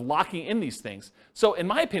sort of locking in these things. So in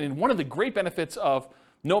my opinion, one of the great benefits of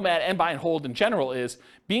Nomad and buy and hold in general is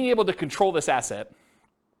being able to control this asset,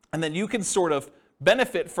 and then you can sort of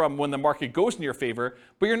benefit from when the market goes in your favor,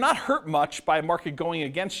 but you're not hurt much by a market going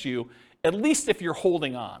against you, at least if you're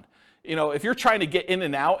holding on. If you're trying to get in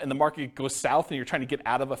and out and the market goes south and you're trying to get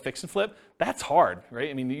out of a fix and flip, that's hard,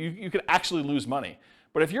 right? I mean, you could actually lose money.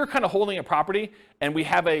 But if you're kind of holding a property and we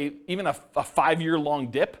have even a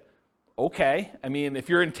 5-year-long dip, okay. I mean, if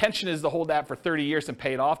your intention is to hold that for 30 years and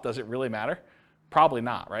pay it off, does it really matter? Probably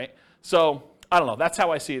not, right? So I don't know. That's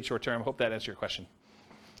how I see it short term. I hope that answered your question.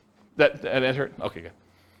 That answered? Okay, good.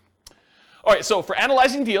 All right, so for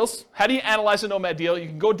analyzing deals, how do you analyze a Nomad deal? You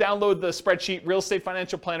can go download the spreadsheet,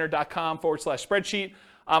 realestatefinancialplanner.com/spreadsheet.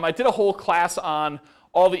 I did a whole class on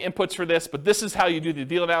all the inputs for this, but this is how you do the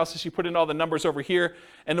deal analysis. You put in all the numbers over here.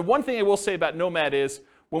 And the one thing I will say about Nomad is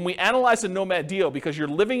when we analyze a Nomad deal, because you're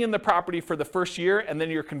living in the property for the first year and then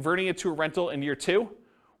you're converting it to a rental in year 2,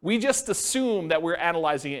 we just assume that we're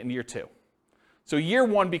analyzing it in year 2. So year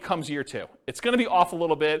 1 becomes year 2. It's going to be off a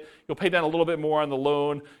little bit. You'll pay down a little bit more on the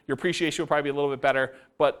loan. Your appreciation will probably be a little bit better,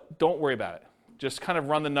 but don't worry about it. Just kind of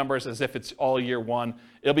run the numbers as if it's all year 1.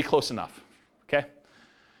 It'll be close enough, okay?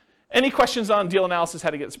 Any questions on deal analysis, how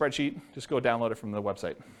to get the spreadsheet? Just go download it from the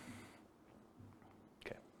website.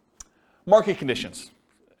 Okay. Market conditions.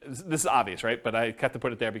 This is obvious, right? But I have to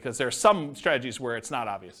put it there because there are some strategies where it's not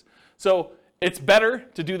obvious. So it's better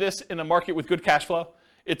to do this in a market with good cash flow.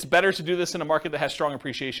 It's better to do this in a market that has strong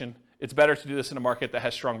appreciation. It's better to do this in a market that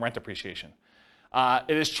has strong rent appreciation.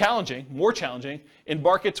 It is challenging, more challenging, in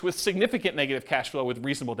markets with significant negative cash flow with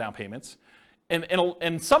reasonable down payments. And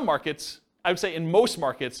in some markets, I would say in most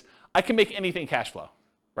markets, I can make anything cash flow,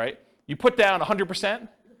 right? You put down 100%,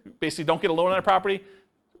 basically don't get a loan on a property,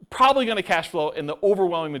 probably going to cash flow in the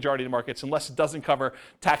overwhelming majority of the markets unless it doesn't cover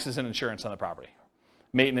taxes and insurance on the property.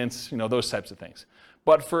 Maintenance, those types of things.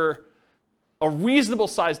 But for a reasonable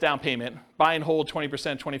size down payment, buy and hold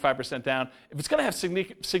 20%, 25% down, if it's going to have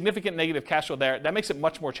significant negative cash flow there, that makes it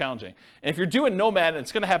much more challenging. And if you're doing Nomad and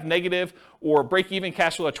it's going to have negative or break-even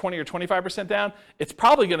cash flow at 20 or 25% down, it's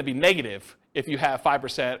probably going to be negative if you have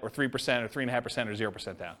 5% or 3% or 3.5% or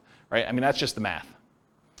 0% down, right? I mean, that's just the math.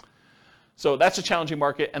 So that's a challenging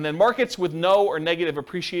market. And then markets with no or negative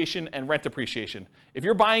appreciation and rent appreciation. If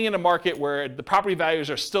you're buying in a market where the property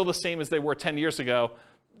values are still the same as they were 10 years ago,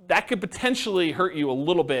 that could potentially hurt you a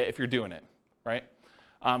little bit if you're doing it, right?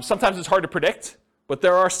 Sometimes it's hard to predict, but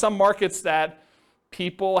there are some markets that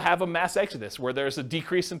people have a mass exodus where there's a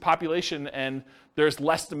decrease in population and there's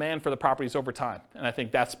less demand for the properties over time. And I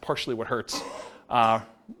think that's partially what hurts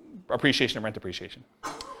appreciation and rent appreciation.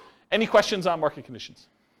 Any questions on market conditions?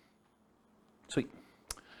 Sweet.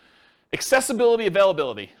 Accessibility,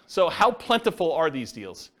 availability. So how plentiful are these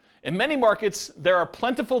deals? In many markets, there are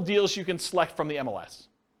plentiful deals you can select from the MLS.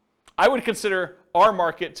 I would consider our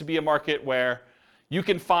market to be a market where you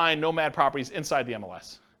can find Nomad properties inside the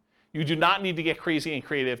MLS. You do not need to get crazy and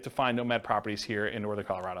creative to find Nomad properties here in Northern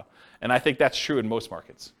Colorado. And I think that's true in most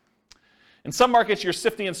markets. In some markets, you're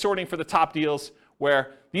sifting and sorting for the top deals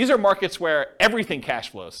where these are markets where everything cash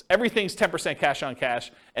flows. Everything's 10% cash on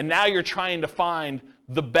cash. And now you're trying to find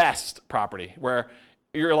the best property where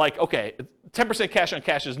you're like, okay, 10% cash on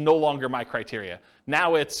cash is no longer my criteria.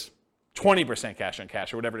 Now it's 20% cash on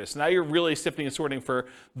cash or whatever it is. So now you're really sifting and sorting for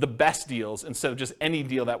the best deals instead of just any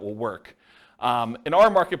deal that will work. In our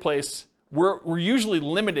marketplace, we're usually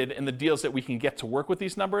limited in the deals that we can get to work with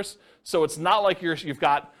these numbers. So it's not like you've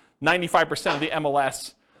got 95% of the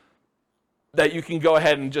MLS that you can go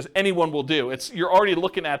ahead and just anyone will do. You're already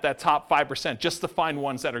looking at that top 5% just to find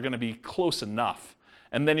ones that are going to be close enough.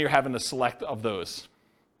 And then you're having to select of those.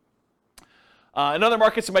 In other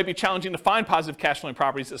markets, it might be challenging to find positive cash flowing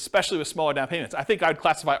properties, especially with smaller down payments. I think I'd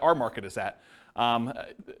classify our market as that.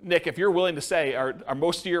 Nick, if you're willing to say, are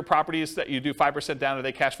most of your properties that you do 5% down, are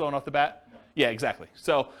they cash flowing off the bat? Yeah, exactly.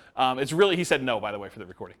 So it's really, he said no, by the way, for the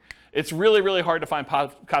recording. It's really, really hard to find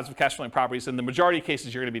positive cash flowing properties. In the majority of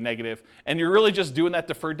cases, you're going to be negative, and you're really just doing that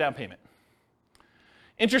deferred down payment.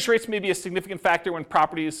 Interest rates may be a significant factor when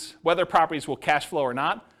whether properties will cash flow or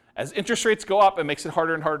not. As interest rates go up, it makes it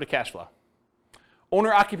harder and harder to cash flow.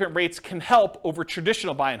 Owner-occupant rates can help over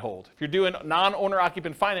traditional buy and hold. If you're doing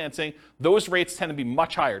non-owner-occupant financing, those rates tend to be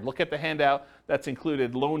much higher. Look at the handout that's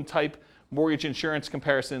included, loan type, mortgage insurance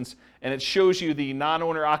comparisons, and it shows you the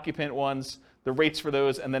non-owner-occupant ones, the rates for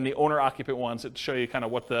those, and then the owner-occupant ones that show you kind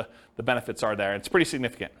of what the benefits are there. It's pretty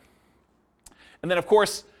significant. And then, of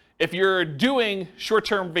course, if you're doing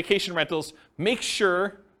short-term vacation rentals, make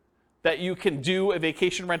sure that you can do a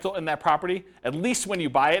vacation rental in that property, at least when you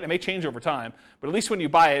buy it. It may change over time, but at least when you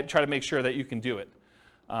buy it, try to make sure that you can do it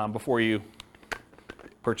before you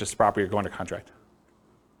purchase the property or go under contract.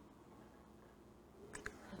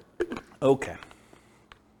 Okay.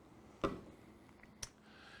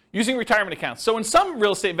 Using retirement accounts. So in some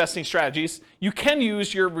real estate investing strategies, you can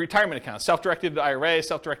use your retirement account, self-directed IRA,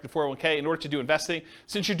 self-directed 401k in order to do investing.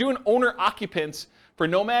 Since you're doing owner-occupants for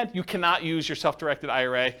Nomad, you cannot use your self-directed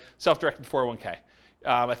IRA, self-directed 401k.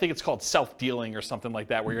 I think it's called self-dealing or something like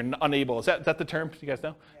that, where you're unable. Is that the term? Do you guys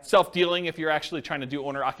know? Yeah. Self-dealing if you're actually trying to do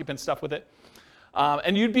owner-occupant stuff with it.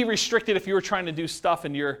 And you'd be restricted if you were trying to do stuff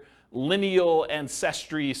in your lineal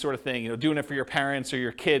ancestry sort of thing, doing it for your parents or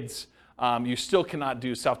your kids. You still cannot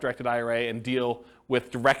do self-directed IRA and deal with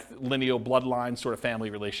direct lineal bloodline sort of family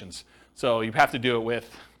relations. So you have to do it with,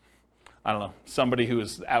 I don't know, somebody who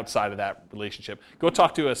is outside of that relationship. Go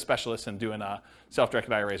talk to a specialist in doing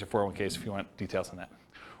self-directed IRAs or 401ks if you want details on that.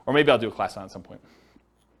 Or maybe I'll do a class on it at some point.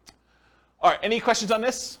 All right, any questions on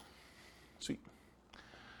this? Sweet.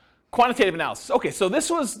 Quantitative analysis. Okay, so this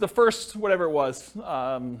was the first, whatever it was.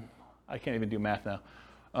 I can't even do math now.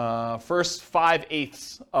 First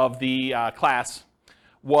 5/8 of the class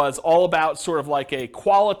was all about sort of like a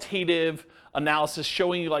qualitative analysis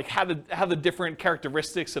showing you like how the different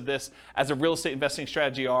characteristics of this as a real estate investing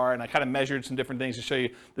strategy are, and I kind of measured some different things to show you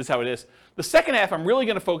this is how it is. The second half, I'm really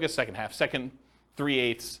going to focus, second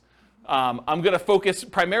 3/8. I'm going to focus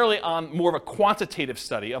primarily on more of a quantitative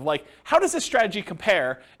study of like, how does this strategy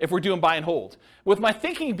compare if we're doing buy and hold? With my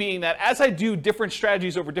thinking being that as I do different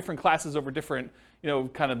strategies over different classes, over different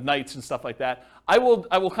kind of nights and stuff like that, I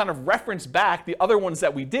will kind of reference back the other ones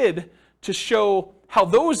that we did to show how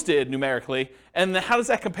those did numerically, and then how does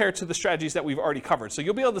that compare to the strategies that we've already covered. So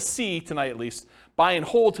you'll be able to see tonight at least buy and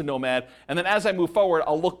hold to Nomad, and then as I move forward,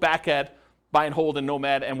 I'll look back at buy and hold and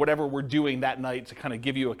Nomad and whatever we're doing that night to kind of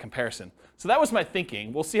give you a comparison. So that was my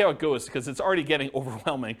thinking. We'll see how it goes because it's already getting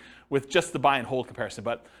overwhelming with just the buy and hold comparison,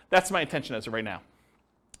 but that's my intention as of right now.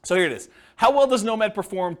 So here it is. How well does Nomad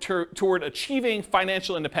perform toward achieving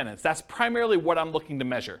financial independence? That's primarily what I'm looking to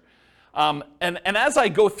measure. And as I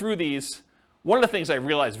go through these, one of the things I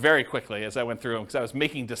realized very quickly as I went through them, because I was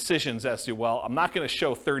making decisions as to, well, I'm not going to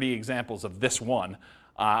show 30 examples of this one.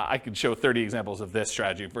 I could show 30 examples of this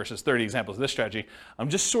strategy versus 30 examples of this strategy. I'm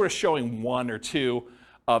just sort of showing one or two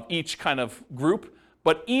of each kind of group,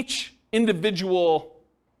 but each individual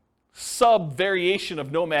sub-variation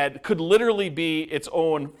of Nomad could literally be its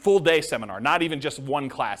own full-day seminar, not even just one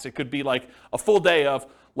class. It could be like a full day of,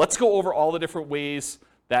 let's go over all the different ways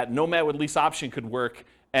that Nomad with lease option could work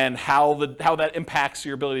and how that impacts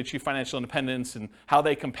your ability to achieve financial independence and how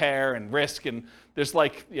they compare and risk. And there's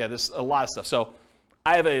there's a lot of stuff. So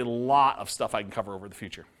I have a lot of stuff I can cover over the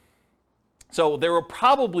future. So there will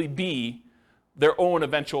probably be their own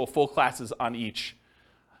eventual full classes on each.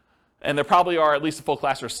 And there probably are at least a full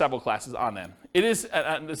class or several classes on them. It is,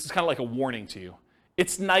 this is kind of like a warning to you.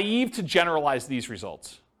 It's naive to generalize these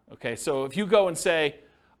results. Okay, so if you go and say,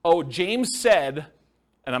 oh, James said,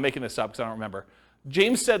 and I'm making this up because I don't remember,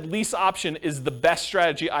 James said lease option is the best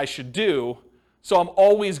strategy I should do, so I'm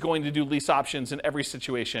always going to do lease options in every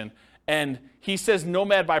situation. And he says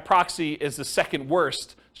Nomad by proxy is the second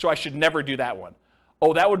worst, so I should never do that one.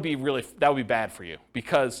 Oh, that would be bad for you,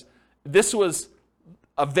 because this was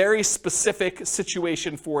a very specific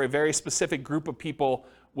situation for a very specific group of people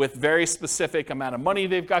with very specific amount of money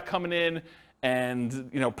they've got coming in,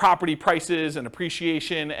 and property prices and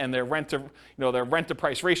appreciation and their rent to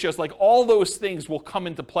price ratios. Like all those things will come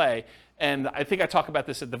into play. And I think I talk about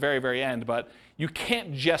this at the very, very end, but you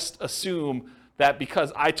can't just assume that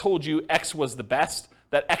because I told you X was the best,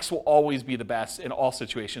 that X will always be the best in all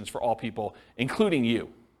situations for all people, including you.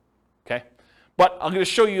 Okay? But I'm going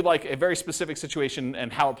to show you like a very specific situation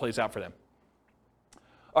and how it plays out for them.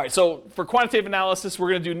 All right, so for quantitative analysis, we're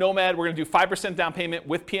going to do Nomad. We're going to do 5% down payment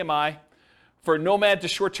with PMI. For Nomad to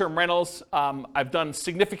short-term rentals, I've done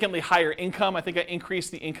significantly higher income. I think I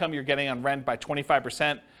increased the income you're getting on rent by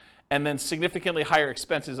 25%, and then significantly higher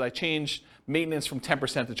expenses. I changed maintenance from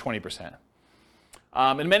 10% to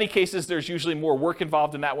 20%. In many cases, there's usually more work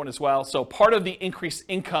involved in that one as well. So part of the increased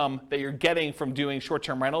income that you're getting from doing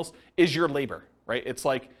short-term rentals is your labor, right? It's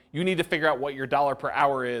like you need to figure out what your dollar per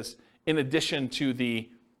hour is in addition to the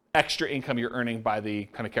extra income you're earning by the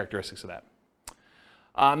kind of characteristics of that.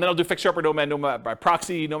 Then I'll do fixer-upper Nomad, Nomad by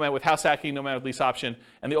proxy, Nomad with house hacking, Nomad with lease option,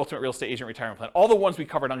 and the ultimate real estate agent retirement plan. All the ones we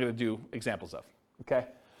covered, I'm going to do examples of. Okay.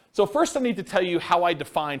 So first, I need to tell you how I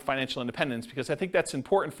define financial independence, because I think that's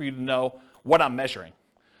important for you to know what I'm measuring.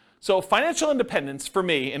 So financial independence, for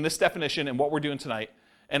me, in this definition and what we're doing tonight,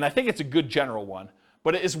 and I think it's a good general one,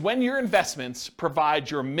 but it is when your investments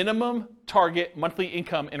provide your minimum target monthly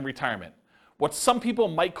income in retirement. What some people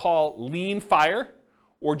might call lean fire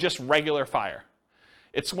or just regular fire.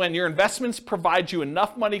 It's when your investments provide you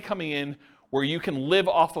enough money coming in where you can live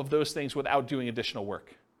off of those things without doing additional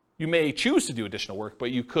work. You may choose to do additional work,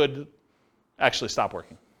 but you could actually stop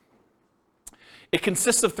working. It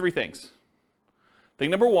consists of three things.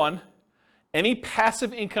 Thing number one, any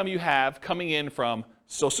passive income you have coming in from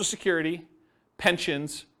Social Security,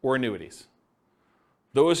 pensions, or annuities.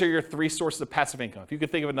 Those are your three sources of passive income. If you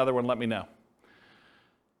could think of another one, let me know.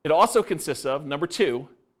 It also consists of, number two,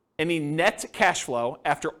 any net cash flow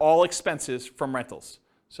after all expenses from rentals.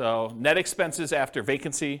 So net expenses after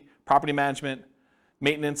vacancy, property management,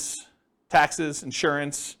 maintenance, taxes,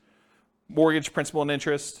 insurance, mortgage, principal, and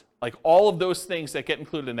interest. Like all of those things that get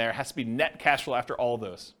included in there has to be net cash flow after all of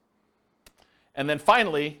those. And then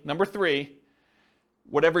finally, number three,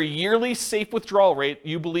 whatever yearly safe withdrawal rate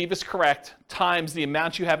you believe is correct times the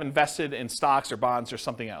amount you have invested in stocks or bonds or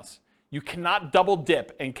something else. You cannot double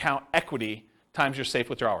dip and count equity times your safe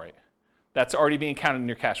withdrawal rate. That's already being counted in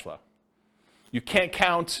your cash flow. You can't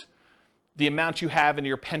count the amount you have in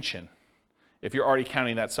your pension if you're already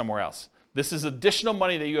counting that somewhere else. This is additional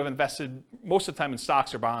money that you have invested most of the time in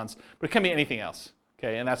stocks or bonds, but it can be anything else,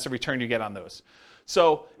 okay? And that's the return you get on those.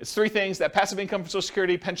 So it's three things: that passive income from Social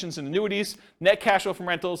Security, pensions, and annuities, net cash flow from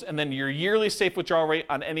rentals, and then your yearly safe withdrawal rate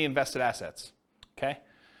on any invested assets, okay?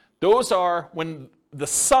 Those are when the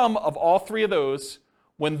sum of all three of those,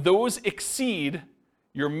 when those exceed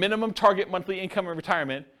your minimum target monthly income in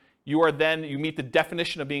retirement, you meet the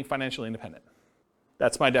definition of being financially independent.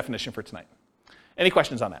 That's my definition for tonight. Any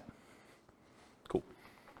questions on that? Cool.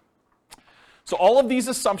 So all of these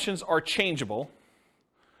assumptions are changeable.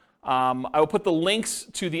 I will put the links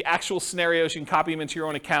to the actual scenarios. You can copy them into your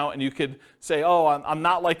own account, and you could say, oh, I'm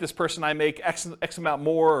not like this person. I make X amount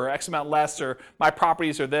more or X amount less, or my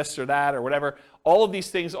properties are this or that or whatever. All of these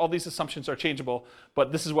things, all these assumptions are changeable,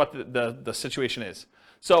 but this is what the situation is.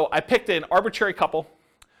 So I picked an arbitrary couple.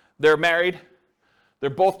 They're married.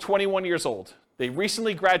 They're both 21 years old. They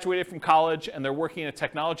recently graduated from college, and they're working in a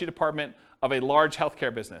technology department of a large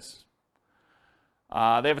healthcare business. They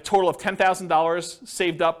have a total of $10,000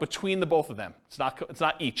 saved up between the both of them. It's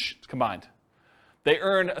not each, it's combined. They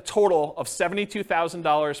earn a total of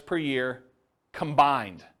 $72,000 per year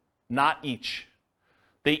combined, not each.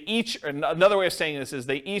 Another way of saying this is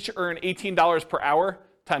they each earn $18 per hour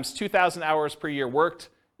times 2,000 hours per year worked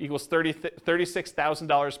equals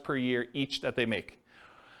 $36,000 per year each that they make.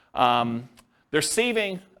 They're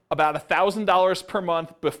saving about $1,000 per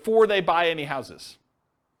month before they buy any houses.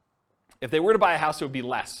 If they were to buy a house, it would be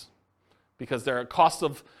less because their cost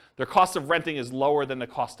of renting is lower than the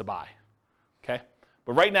cost to buy. Okay?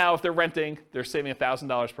 But right now, if they're renting, they're saving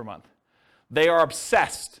 $1,000 per month. They are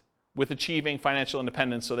obsessed with achieving financial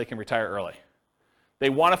independence so they can retire early. They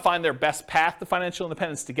want to find their best path to financial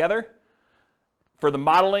independence together. For the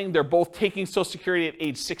modeling, they're both taking Social Security at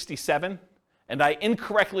age 67, and I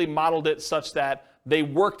incorrectly modeled it such that they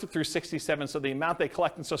worked through 67, so the amount they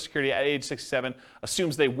collect in Social Security at age 67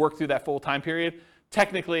 assumes they work through that full time period.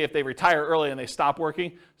 Technically, if they retire early and they stop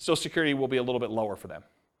working, Social Security will be a little bit lower for them.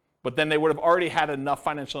 But then they would have already had enough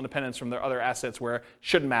financial independence from their other assets where it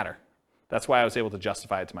shouldn't matter. That's why I was able to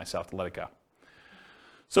justify it to myself to let it go.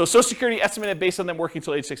 So Social Security estimated based on them working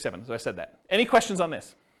until age 67, so I said that. Any questions on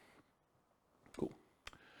this? Cool.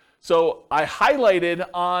 So I highlighted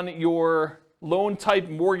on your loan type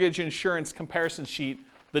mortgage insurance comparison sheet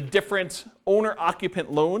the different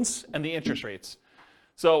owner-occupant loans and the interest rates.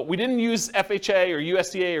 So we didn't use FHA or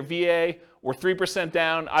USDA or VA or 3%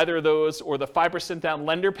 down, either of those, or the 5% down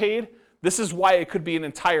lender paid. This is why it could be an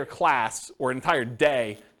entire class or an entire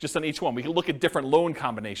day just on each one. We could look at different loan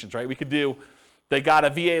combinations, right? We could do They got a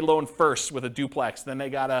VA loan first with a duplex, then they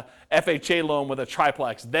got a FHA loan with a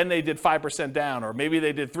triplex, then they did 5% down, or maybe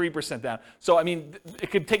they did 3% down. So, I mean,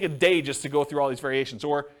 it could take a day just to go through all these variations,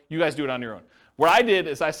 or you guys do it on your own. What I did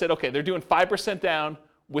is I said, okay, they're doing 5% down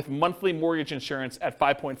with monthly mortgage insurance at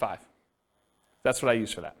 5.5. That's what I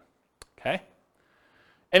use for that, okay?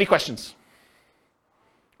 Any questions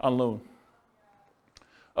on loan?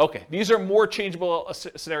 Okay, these are more changeable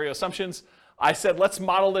scenario assumptions. I said, let's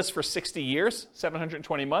model this for 60 years,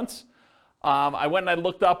 720 months. I went and I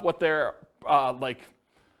looked up what their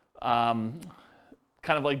kind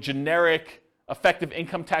of like generic effective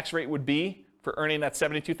income tax rate would be for earning that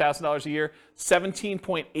 $72,000 a year.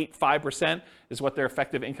 17.85% is what their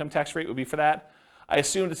effective income tax rate would be for that. I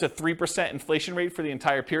assumed it's a 3% inflation rate for the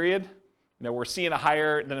entire period. You know, we're seeing a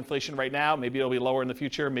higher than inflation right now. Maybe it'll be lower in the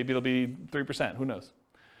future. Maybe it'll be 3%. Who knows?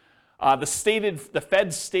 The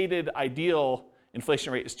Fed's stated ideal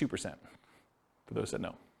inflation rate is 2%, for those that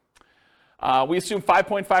know. We assume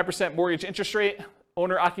 5.5% mortgage interest rate,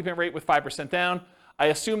 owner-occupant rate with 5% down. I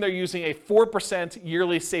assume they're using a 4%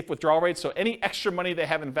 yearly safe withdrawal rate. So any extra money they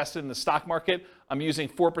have invested in the stock market, I'm using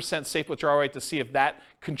 4% safe withdrawal rate to see if that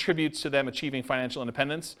contributes to them achieving financial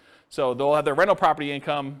independence. So they'll have their rental property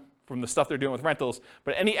income from the stuff they're doing with rentals,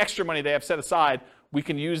 but any extra money they have set aside, we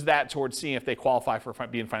can use that towards seeing if they qualify for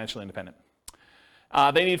being financially independent.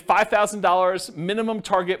 They need $5,000 minimum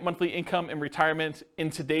target monthly income in retirement in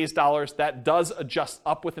today's dollars. That does adjust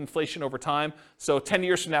up with inflation over time. So 10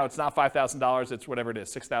 years from now, it's not $5,000, it's whatever it is,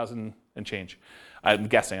 $6,000 and change. I'm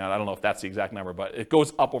guessing, I don't know if that's the exact number, but it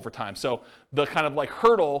goes up over time. So the kind of like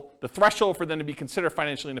hurdle, the threshold for them to be considered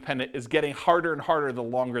financially independent is getting harder and harder the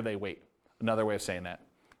longer they wait. Another way of saying that,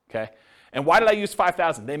 okay? And why did I use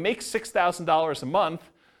 $5,000? They make $6,000 a month.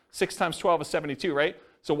 6 times 12 is 72, right?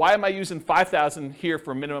 So why am I using $5,000 here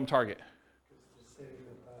for minimum target?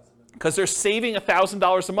 Because they're saving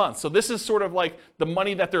 $1,000 a month. So this is sort of like the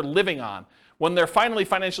money that they're living on. When they're finally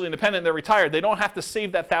financially independent, they're retired, they don't have to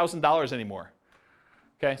save that $1,000 anymore.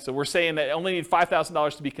 Okay, so we're saying that they only need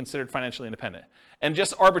 $5,000 to be considered financially independent. And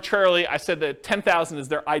just arbitrarily, I said that $10,000 is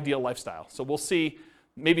their ideal lifestyle. So we'll see,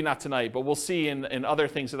 maybe not tonight, but we'll see in other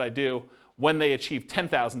things that I do when they achieve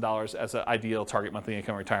 $10,000 as an ideal target monthly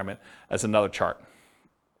income retirement as another chart.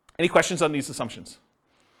 Any questions on these assumptions?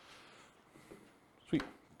 Sweet,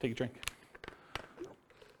 take a drink.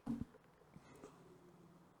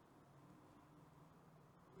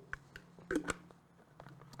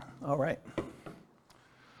 All right.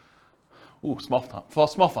 Ooh, small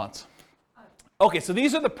fonts. Okay, so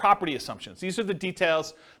these are the property assumptions. These are the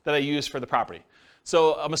details that I use for the property.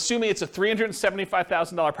 So I'm assuming it's a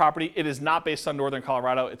 $375,000 property. It is not based on Northern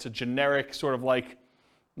Colorado. It's a generic sort of like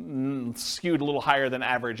skewed a little higher than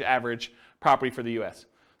average property for the US.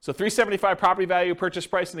 So 375 property value, purchase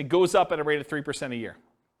price, and it goes up at a rate of 3% a year.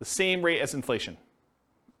 The same rate as inflation.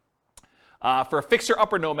 For a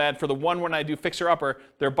fixer-upper Nomad, for the one when I do fixer-upper,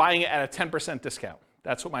 they're buying it at a 10% discount.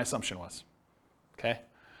 That's what my assumption was, okay?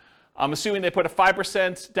 I'm assuming they put a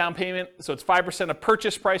 5% down payment, so it's 5% of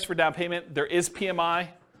purchase price for down payment. There is PMI.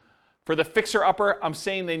 For the fixer-upper, I'm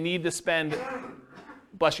saying they need to spend,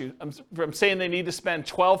 bless you, I'm saying they need to spend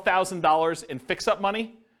 $12,000 in fix-up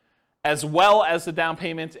money, as well as the down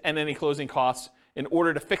payment and any closing costs in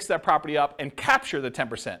order to fix that property up and capture the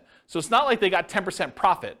 10%. So it's not like they got 10%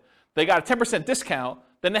 profit. They got a 10% discount,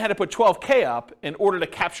 then they had to put $12K up in order to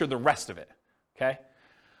capture the rest of it, okay?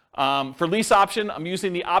 For lease option, I'm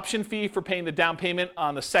using the option fee for paying the down payment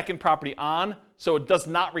on the second property on, so it does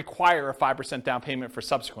not require a 5% down payment for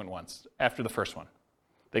subsequent ones after the first one.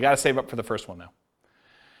 They got to save up for the first one now.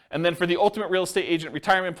 And then for the ultimate real estate agent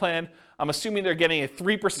retirement plan, I'm assuming they're getting a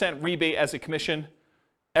 3% rebate as a commission.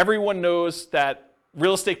 Everyone knows that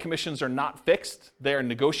real estate commissions are not fixed. They are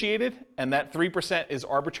negotiated, and that 3% is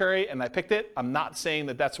arbitrary, and I picked it. I'm not saying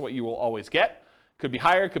that that's what you will always get. Could be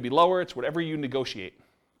higher, could be lower. It's whatever you negotiate.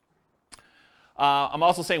 I'm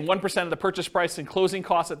also saying 1% of the purchase price and closing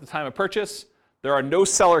costs at the time of purchase. There are no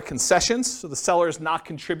seller concessions, so the seller is not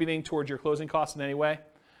contributing towards your closing costs in any way.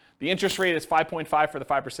 The interest rate is 5.5 for the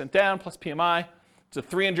 5% down plus PMI. It's a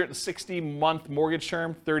 360-month mortgage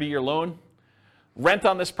term, 30-year loan. Rent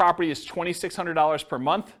on this property is $2,600 per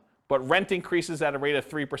month, but rent increases at a rate of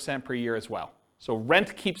 3% per year as well. So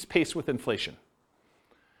rent keeps pace with inflation.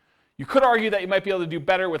 You could argue that you might be able to do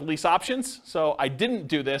better with lease options. So I didn't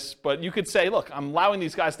do this, but you could say, look, I'm allowing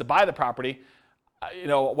these guys to buy the property.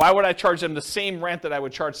 Why would I charge them the same rent that I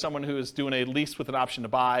would charge someone who is doing a lease with an option to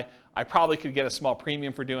buy? I probably could get a small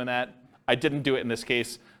premium for doing that. I didn't do it in this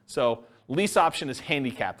case. So lease option is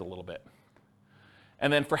handicapped a little bit.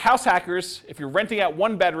 And then for house hackers, if you're renting out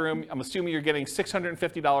one bedroom, I'm assuming you're getting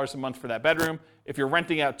 $650 a month for that bedroom, If you're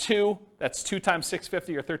renting out 2, that's 2 times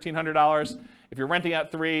 $650 or $1,300. If you're renting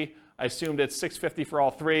out 3, I assumed it's $650 for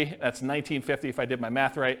all 3. That's $1,950 if I did my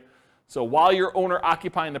math right. So while you're owner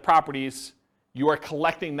occupying the properties, you are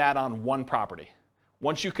collecting that on one property.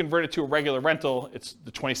 Once you convert it to a regular rental, it's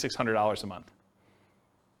the $2,600 a month.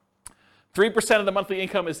 3% of the monthly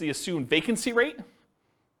income is the assumed vacancy rate.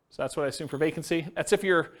 So that's what I assume for vacancy. That's if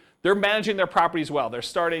they're managing their properties well. They're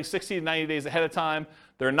starting 60 to 90 days ahead of time.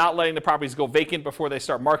 They're not letting the properties go vacant before they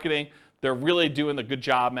start marketing. They're really doing a good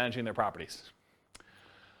job managing their properties.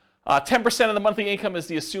 10% of the monthly income is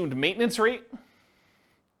the assumed maintenance rate.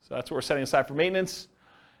 So that's what we're setting aside for maintenance.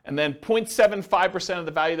 And then 0.75% of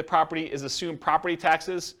the value of the property is assumed property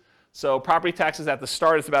taxes. So property taxes at the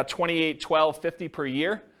start is about $28,1250 per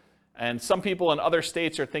year. And some people in other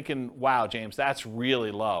states are thinking, wow, James, that's really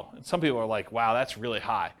low. And some people are like, wow, that's really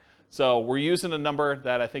high. So we're using a number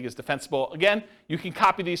that I think is defensible. Again, you can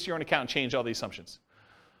copy these to your own account and change all the assumptions.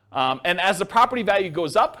 And as the property value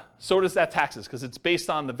goes up, so does that taxes, because it's based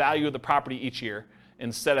on the value of the property each year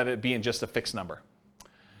instead of it being just a fixed number.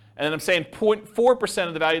 And then I'm saying 0.4%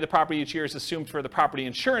 of the value of the property each year is assumed for the property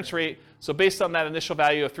insurance rate. So based on that initial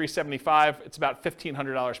value of $375, it's about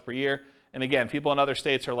 $1,500 per year. And again, people in other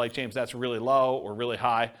states are like, James, that's really low or really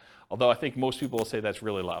high, although I think most people will say that's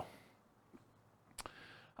really low.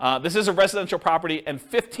 This is a residential property, and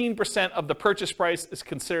 15% of the purchase price is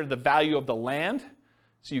considered the value of the land.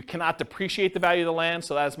 So you cannot depreciate the value of the land,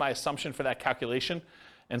 so that is my assumption for that calculation.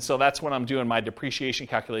 And so that's when I'm doing my depreciation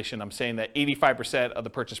calculation. I'm saying that 85% of the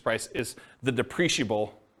purchase price is the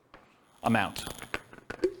depreciable amount.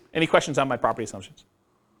 Any questions on my property assumptions?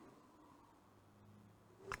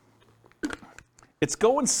 It's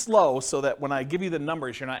going slow so that when I give you the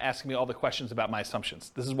numbers, you're not asking me all the questions about my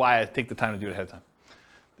assumptions. This is why I take the time to do it ahead of time.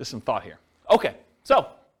 There's some thought here. Okay, so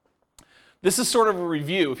this is sort of a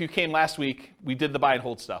review. If you came last week, we did the buy and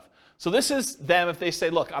hold stuff. So this is them if they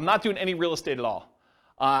say, look, I'm not doing any real estate at all.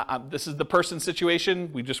 This is the person's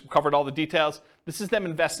situation. We just covered all the details. This is them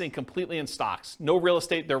investing completely in stocks. No real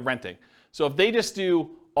estate, they're renting. So if they just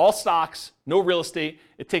do all stocks, no real estate,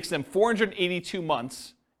 it takes them 482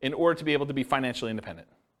 months in order to be able to be financially independent.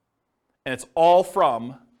 And it's all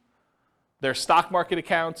from their stock market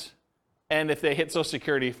account and if they hit Social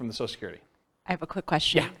Security, from the Social Security. I have a quick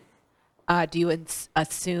question. Yeah. Do you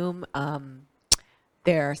assume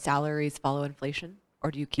their salaries follow inflation, or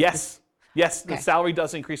do you keep Yes. Yes, Okay. the salary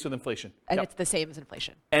does increase with inflation. and Yep. it's the same as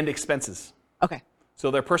inflation? And expenses. Okay. So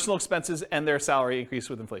their personal expenses and their salary increase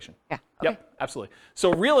with inflation. Yeah. Okay. Yep, absolutely.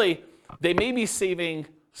 So really, they may be saving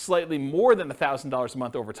slightly more than $1,000 a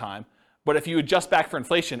month over time, but if you adjust back for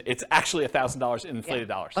inflation, it's actually $1,000 in inflated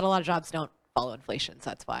dollars. But a lot of jobs don't follow inflation,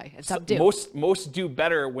 so that's why. And So some do. most do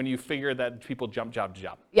better when you figure that people jump job to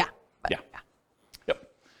job. Yeah. but- Yeah. Yep.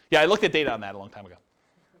 Yeah, I looked at data on that a long time ago.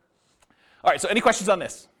 All right, so any questions on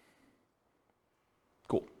this?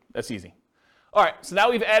 Cool, that's easy. All right, so now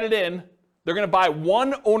we've added in, they're gonna buy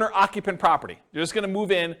one owner-occupant property. They're just gonna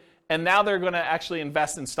move in, and now they're gonna actually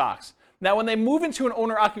invest in stocks. Now, when they move into an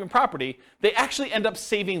owner-occupant property, they actually end up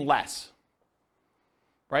saving less,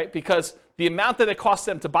 right? Because the amount that it costs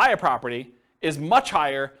them to buy a property is much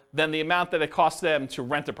higher than the amount that it costs them to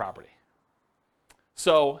rent a property.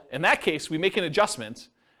 So in that case, we make an adjustment,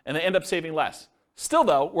 and they end up saving less. Still,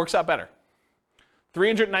 though, works out better.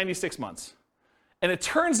 396 months. And it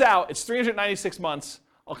turns out it's 396 months.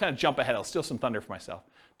 I'll kind of jump ahead. I'll steal some thunder for myself.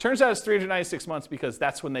 Turns out it's 396 months because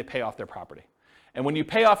that's when they pay off their property. And when you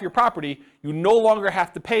pay off your property, you no longer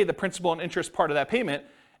have to pay the principal and interest part of that payment.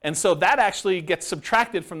 And so that actually gets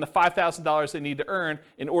subtracted from the $5,000 they need to earn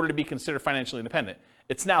in order to be considered financially independent.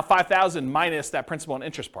 It's now $5,000 minus that principal and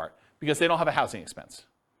interest part because they don't have a housing expense.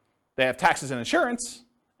 They have taxes and insurance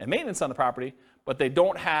and maintenance on the property, but they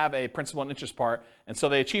don't have a principal and interest part. And so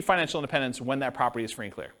they achieve financial independence when that property is free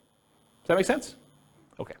and clear. Does that make sense?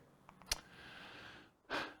 Okay.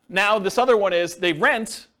 Now, this other one is they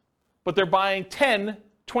rent, but they're buying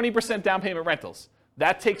 20% down payment rentals.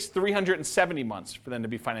 That takes 370 months for them to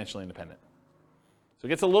be financially independent. So it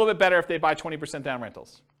gets a little bit better if they buy 20% down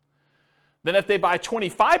rentals. Then if they buy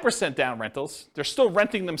 25% down rentals, they're still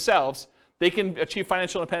renting themselves, they can achieve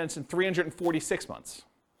financial independence in 346 months.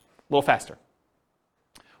 A little faster.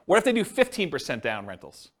 What if they do 15% down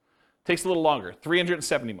rentals? Takes a little longer,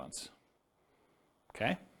 370 months.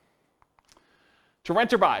 Okay? To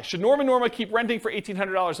rent or buy. Should Norm and Norma keep renting for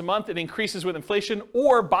 $1,800 a month? It increases with inflation,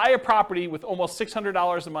 or buy a property with almost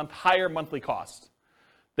 $600 a month higher monthly cost.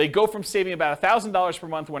 They go from saving about $1,000 per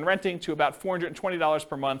month when renting to about $420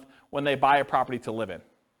 per month when they buy a property to live in.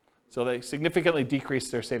 So they significantly decrease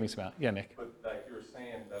their savings amount. Yeah, Nick? But like you were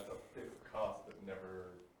saying, that's a fixed cost that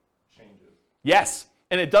never changes. Yes,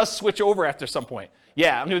 and it does switch over after some point.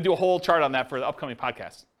 Yeah, I'm going to do a whole chart on that for the upcoming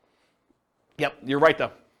podcast. Yep, you're right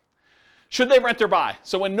though. Should they rent or buy?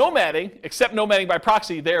 So when nomading, except nomading by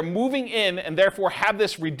proxy, they are moving in and therefore have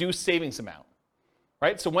this reduced savings amount.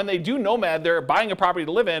 Right? So when they do nomad, they're buying a property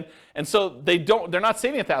to live in, and so they're not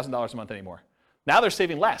saving $1,000 a month anymore. Now they're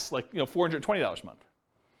saving less, like $420 a month.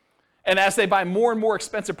 And as they buy more and more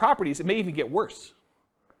expensive properties, it may even get worse.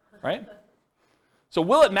 Right? So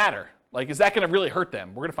will it matter? Like, is that going to really hurt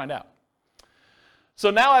them? We're going to find out. So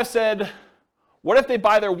now I've said, what if they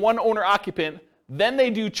buy their one owner occupant, then they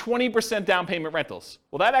do 20% down payment rentals?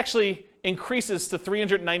 Well, that actually increases to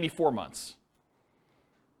 394 months.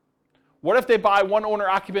 What if they buy one owner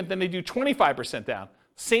occupant, then they do 25% down?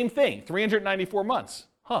 Same thing, 394 months.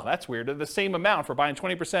 Huh, that's weird. They're the same amount for buying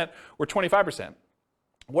 20% or 25%.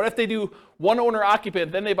 What if they do one owner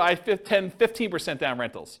occupant, then they buy 15% down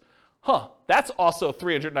rentals? Huh, that's also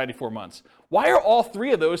 394 months. Why are all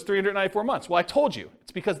three of those 394 months? Well, I told you.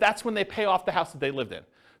 It's because that's when they pay off the house that they lived in.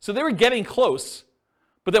 So they were getting close,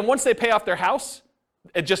 but then once they pay off their house,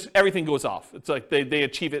 everything goes off. It's like they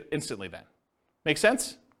achieve it instantly then. Make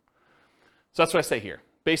sense? So that's what I say here.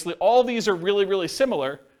 Basically, all these are really, really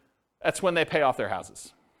similar. That's when they pay off their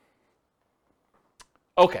houses.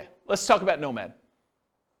 Okay, let's talk about Nomad.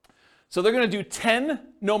 So they're going to do 10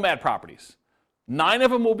 Nomad properties. 9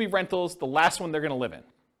 of them will be rentals. The last one they're going to live in.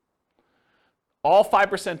 All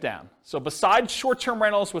 5% down. So besides short-term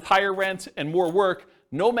rentals with higher rent and more work,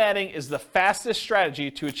 nomading is the fastest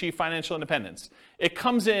strategy to achieve financial independence. It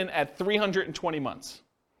comes in at 320 months.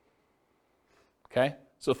 Okay?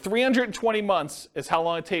 So 320 months is how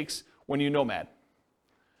long it takes when you nomad.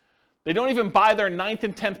 They don't even buy their 9th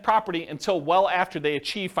and 10th property until well after they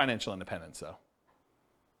achieve financial independence, though.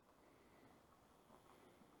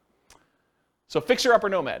 So fixer-upper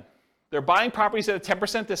nomad. They're buying properties at a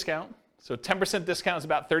 10% discount. So 10% discount is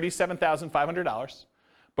about $37,500.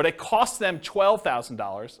 But it costs them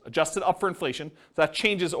 $12,000, adjusted up for inflation. So that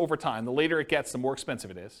changes over time. The later it gets, the more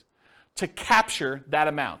expensive it is, to capture that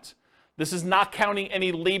amount. This is not counting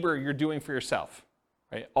any labor you're doing for yourself.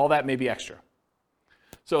 Right? All that may be extra.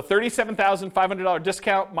 So $37,500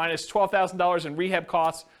 discount minus $12,000 in rehab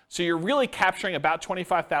costs. So you're really capturing about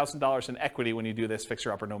 $25,000 in equity when you do this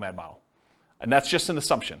fixer-upper nomad model. And that's just an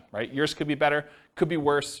assumption, right? Yours could be better, could be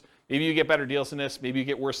worse. Maybe you get better deals than this. Maybe you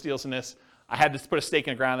get worse deals than this. I had to put a stake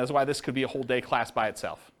in the ground. That's why this could be a whole day class by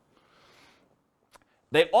itself.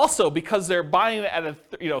 They also, because they're buying at a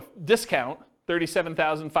discount,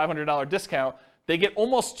 $37,500 discount, they get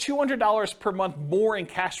almost $200 per month more in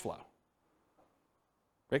cash flow.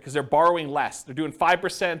 Right? Because they're borrowing less. They're doing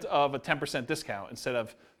 5% of a 10% discount instead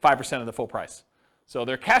of 5% of the full price. So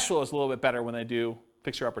their cash flow is a little bit better when they do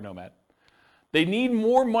fixer-upper nomad. They need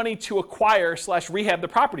more money to acquire / rehab the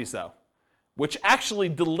properties, though, which actually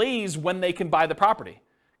delays when they can buy the property.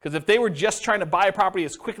 Because if they were just trying to buy a property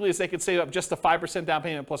as quickly as they could save up just a 5% down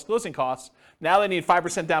payment plus closing costs, now they need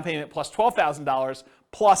 5% down payment plus $12,000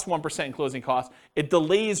 plus 1% in closing costs. It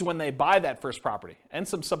delays when they buy that first property and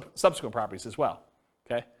some subsequent properties as well.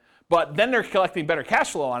 Okay? But then they're collecting better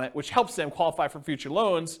cash flow on it, which helps them qualify for future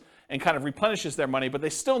loans and kind of replenishes their money, but they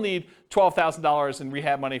still need $12,000 in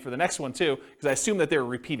rehab money for the next one too, because I assume that they're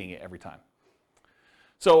repeating it every time.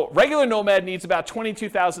 So regular nomad needs about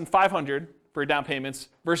 $22,500 for down payments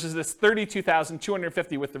versus this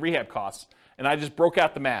 $32,250 with the rehab costs. And I just broke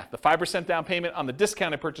out the math. The 5% down payment on the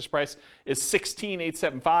discounted purchase price is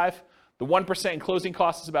 $16,875. The 1% in closing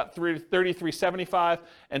costs is about $33,775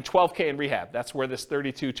 and $12K in rehab. That's where this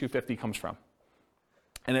 $32,250 comes from.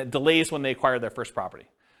 And it delays when they acquire their first property.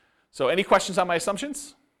 So any questions on my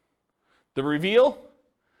assumptions? The reveal.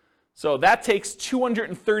 So that takes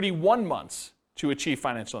 231 months to achieve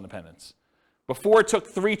financial independence. Before it took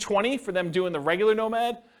 320 for them doing the regular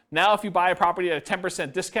nomad. Now if you buy a property at a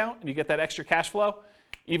 10% discount and you get that extra cash flow,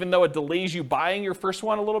 even though it delays you buying your first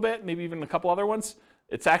one a little bit, maybe even a couple other ones,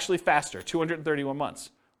 it's actually faster, 231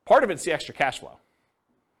 months. Part of it's the extra cash flow.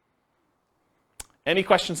 Any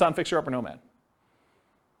questions on fixer-upper nomad?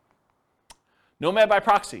 Nomad by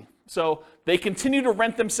proxy. So they continue to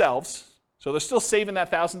rent themselves, so they're still saving that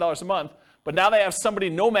 $1,000 a month, but now they have somebody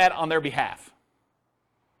nomad on their behalf.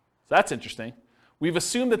 So that's interesting. We've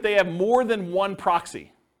assumed that they have more than one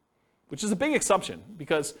proxy, which is a big assumption,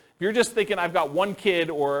 because if you're just thinking I've got one kid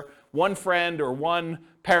or one friend or one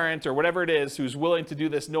parent or whatever it is who's willing to do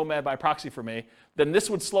this nomad by proxy for me, then this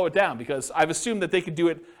would slow it down, because I've assumed that they could do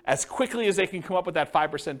it as quickly as they can come up with that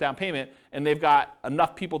 5% down payment, and they've got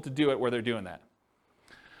enough people to do it where they're doing that.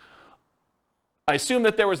 I assume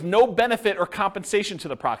that there was no benefit or compensation to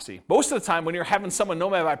the proxy. Most of the time when you're having someone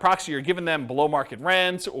nomad by proxy, you're giving them below market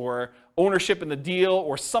rent or ownership in the deal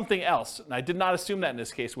or something else. And I did not assume that in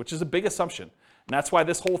this case, which is a big assumption. And that's why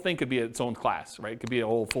this whole thing could be its own class, right? It could be a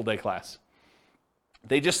whole full day class.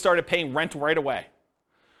 They just started paying rent right away.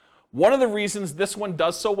 One of the reasons this one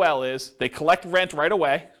does so well is they collect rent right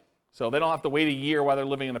away, so they don't have to wait a year while they're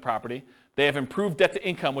living in the property. They have improved debt to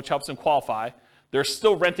income, which helps them qualify. They're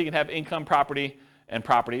still renting and have income property and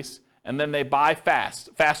properties, and then they buy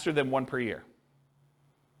faster than one per year,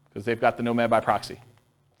 because they've got the nomad by proxy.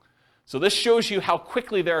 So this shows you how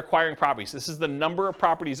quickly they're acquiring properties. This is the number of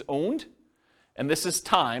properties owned, and this is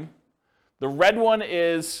time. The red one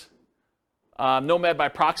is nomad by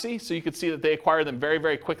proxy, so you can see that they acquire them very,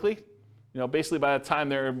 very quickly. Basically by the time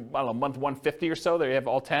they're, month 150 or so, they have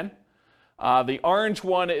all 10. The orange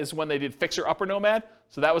one is when they did fixer upper nomad,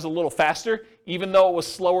 so that was a little faster, even though it was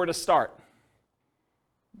slower to start.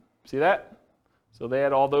 See that? So they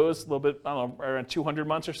had all those, a little bit, around 200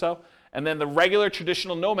 months or so. And then the regular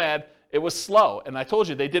traditional nomad, it was slow. And I told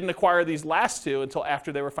you, they didn't acquire these last two until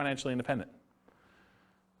after they were financially independent.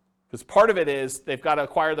 Because part of it is they've got to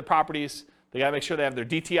acquire the properties, they got to make sure they have their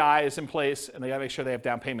DTIs in place, and they got to make sure they have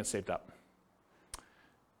down payments saved up.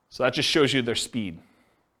 So that just shows you their speed.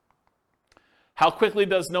 How quickly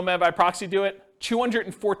does nomad by proxy do it?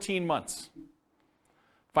 214 months.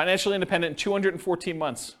 Financially independent in 214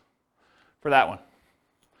 months for that one.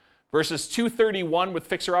 Versus 231 with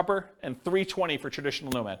fixer upper and 320 for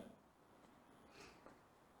traditional nomad.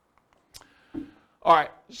 All right,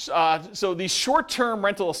 so these short-term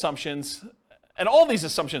rental assumptions, and all these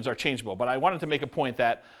assumptions are changeable, but I wanted to make a point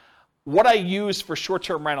that what I use for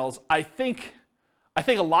short-term rentals, I think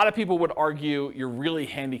a lot of people would argue you're really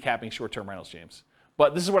handicapping short-term rentals, James.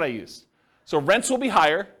 But this is what I use. So rents will be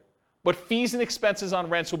higher, but fees and expenses on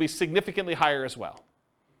rents will be significantly higher as well.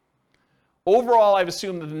 Overall, I've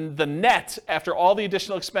assumed the net, after all the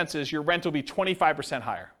additional expenses, your rent will be 25%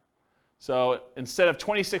 higher. So instead of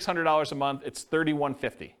 $2,600 a month, it's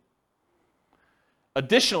 $3,150.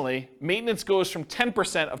 Additionally, maintenance goes from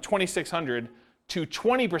 10% of $2,600 to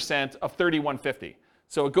 20% of $3,150.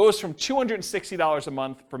 So it goes from $260 a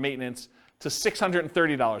month for maintenance to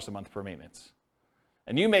 $630 a month for maintenance.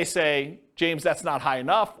 And you may say, James, that's not high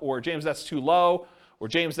enough, or James, that's too low, or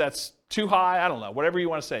James, that's too high. I don't know, whatever you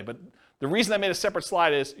want to say. But the reason I made a separate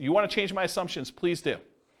slide is, you want to change my assumptions, please do.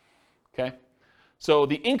 Okay? So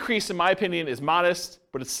the increase, in my opinion, is modest,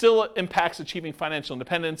 but it still impacts achieving financial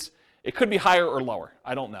independence. It could be higher or lower.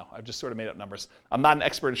 I don't know. I've just sort of made up numbers. I'm not an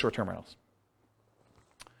expert in short-term rentals.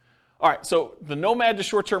 All right, so the nomad to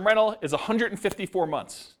short-term rental is 154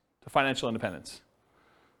 months to financial independence.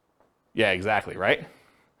 Yeah, exactly, right?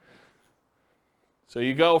 So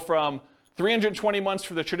you go from 320 months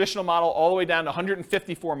for the traditional model all the way down to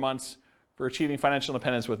 154 months for achieving financial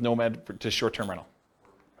independence with nomad to short-term rental.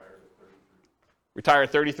 Retire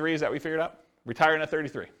at 33, is that what we figured out? Retiring at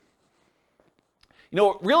 33.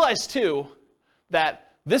 Realize too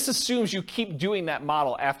that this assumes you keep doing that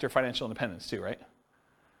model after financial independence too, right?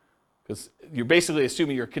 Because you're basically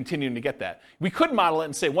assuming you're continuing to get that. We could model it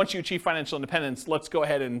and say, once you achieve financial independence, let's go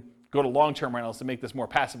ahead and go to long-term rentals to make this more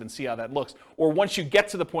passive and see how that looks. Or once you get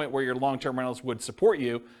to the point where your long-term rentals would support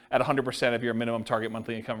you at 100% of your minimum target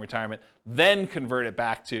monthly income retirement, then convert it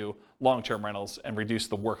back to long-term rentals and reduce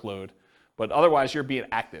the workload. But otherwise, you're being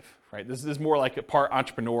active, right? This is more like a part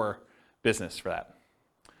entrepreneur business for that.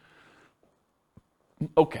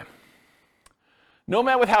 Okay.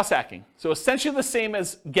 Nomad with house hacking. So essentially the same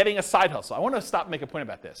as getting a side hustle. I want to stop and make a point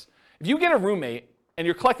about this. If you get a roommate and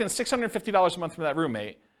you're collecting $650 a month from that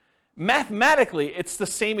roommate, mathematically, it's the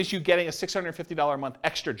same as you getting a $650 a month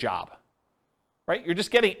extra job, right? You're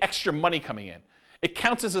just getting extra money coming in. It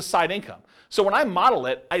counts as a side income. So when I model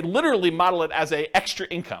it, I literally model it as an extra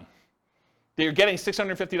income. That you're getting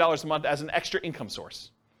 $650 a month as an extra income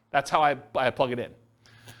source. That's how I plug it in.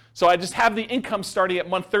 So I just have the income starting at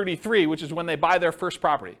month 33, which is when they buy their first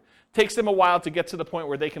property. It takes them a while to get to the point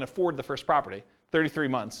where they can afford the first property, 33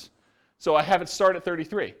 months. So I have it start at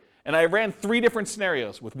 33. And I ran 3 different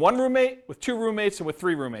scenarios, with 1 roommate, with 2 roommates, and with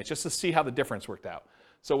 3 roommates, just to see how the difference worked out.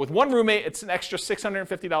 So with 1 roommate, it's an extra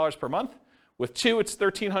 $650 per month. With 2, it's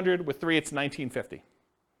 $1,300. With 3, it's $1,950.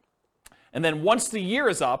 And then once the year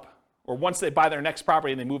is up, or once they buy their next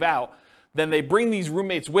property and they move out, then they bring these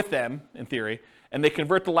roommates with them, in theory, and they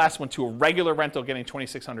convert the last one to a regular rental getting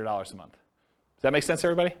 $2,600 a month. Does that make sense,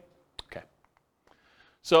 everybody? Okay.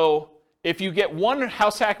 So if you get 1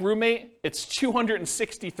 house hack roommate, it's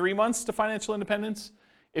 263 months to financial independence.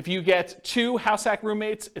 If you get 2 house hack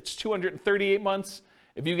roommates, it's 238 months.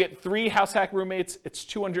 If you get 3 house hack roommates, it's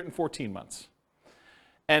 214 months.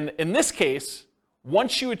 And in this case,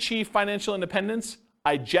 once you achieve financial independence,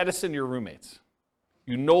 I jettison your roommates.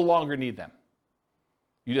 You no longer need them.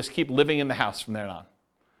 You just keep living in the house from there on,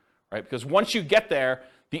 right? Because once you get there,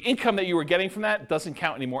 the income that you were getting from that doesn't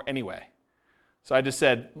count anymore anyway. So I just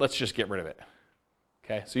said, let's just get rid of it.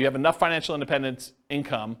 Okay, so you have enough financial independence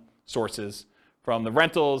income sources from the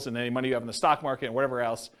rentals and any money you have in the stock market and whatever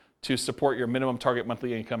else to support your minimum target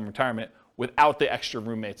monthly income in retirement without the extra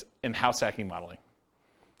roommates in house hacking modeling.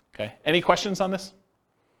 Okay, any questions on this?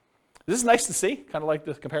 This is nice to see, kind of like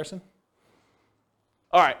the comparison.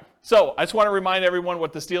 All right, so I just want to remind everyone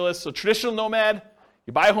what this deal is. So traditional Nomad,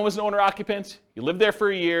 you buy a home as an owner-occupant, you live there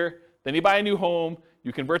for a year, then you buy a new home,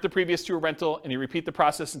 you convert the previous to a rental, and you repeat the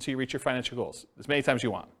process until you reach your financial goals, as many times as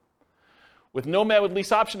you want. With Nomad with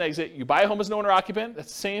lease option exit, you buy a home as an owner-occupant, that's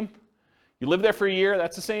the same. You live there for a year,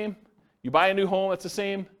 that's the same. You buy a new home, that's the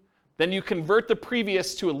same. Then you convert the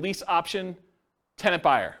previous to a lease option tenant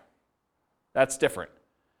buyer. That's different.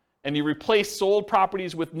 And you replace sold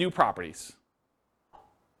properties with new properties.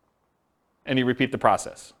 And you repeat the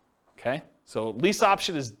process, okay? So lease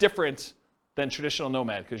option is different than traditional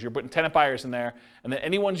Nomad because you're putting tenant buyers in there, and then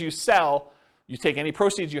any ones you sell, you take any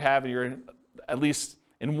proceeds you have, and you're, at least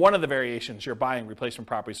in one of the variations, you're buying replacement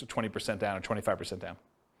properties with 20% down or 25% down.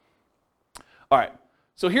 All right,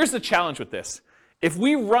 so here's the challenge with this. If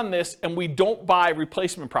we run this and we don't buy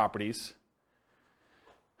replacement properties,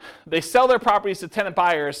 they sell their properties to tenant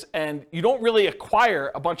buyers, and you don't really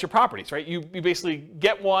acquire a bunch of properties, right? You basically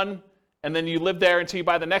get one, and then you live there until you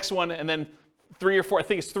buy the next one, and then 3 or 4, I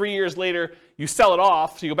think it's 3 years later, you sell it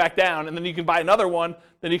off, so you go back down, and then you can buy another one,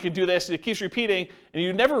 then you can do this, and it keeps repeating, and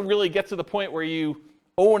you never really get to the point where you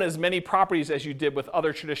own as many properties as you did with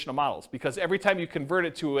other traditional models, because every time you convert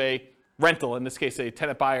it to a rental, in this case a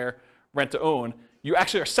tenant buyer, rent to own, you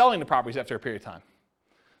actually are selling the properties after a period of time.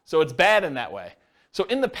 So it's bad in that way. So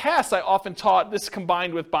in the past, I often taught this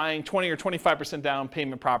combined with buying 20 or 25% down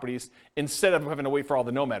payment properties instead of having to wait for all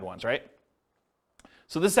the Nomad ones, right?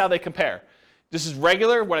 So this is how they compare. This is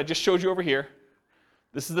regular, what I just showed you over here.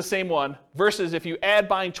 This is the same one, versus if you add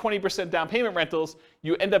buying 20% down payment rentals,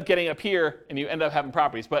 you end up getting up here and you end up having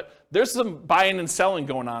properties. But there's some buying and selling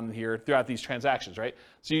going on here throughout these transactions, right?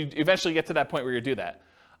 So you eventually get to that point where you do that.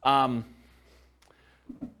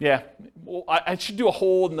 Yeah, well, I should do a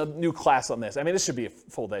whole new class on this. I mean, this should be a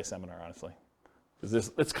full day seminar, honestly,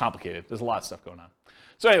 because it's complicated. There's a lot of stuff going on.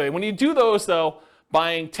 So anyway, when you do those, though,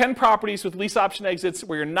 buying 10 properties with lease option exits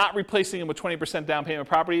where you're not replacing them with 20% down payment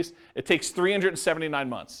properties, it takes 379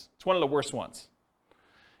 months. It's one of the worst ones.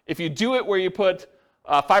 If you do it where you put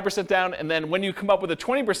 5% down, and then when you come up with a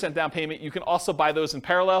 20% down payment, you can also buy those in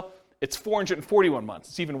parallel, it's 441 months.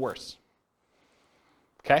 It's even worse.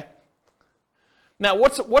 Okay? Now,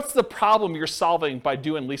 what's the problem you're solving by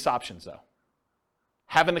doing lease options, though?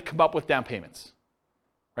 Having to come up with down payments,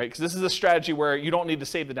 right? Because this is a strategy where you don't need to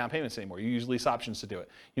save the down payments anymore. You use lease options to do it.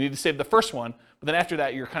 You need to save the first one, but then after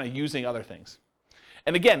that, you're kind of using other things.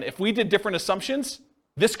 And again, if we did different assumptions,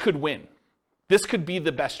 this could win. This could be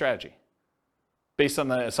the best strategy based on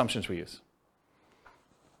the assumptions we use.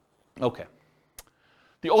 Okay.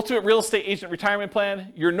 The ultimate real estate agent retirement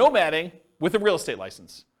plan, you're nomading with a real estate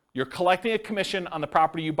license. You're collecting a commission on the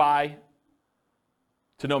property you buy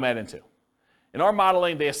to Nomad into. In our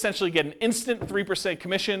modeling, they essentially get an instant 3%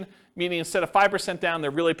 commission, meaning instead of 5% down,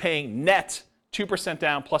 they're really paying net 2%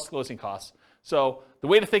 down plus closing costs. So the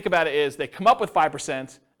way to think about it is they come up with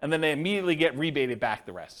 5%, and then they immediately get rebated back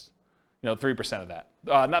the rest. 3% of that.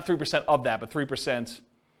 Not 3% of that, but 3%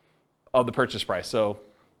 of the purchase price, so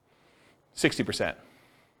 60%.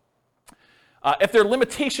 If their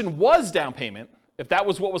limitation was down payment, if that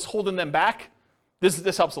was what was holding them back,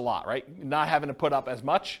 this helps a lot, right? Not having to put up as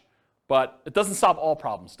much, but it doesn't solve all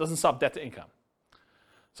problems. It doesn't solve debt to income.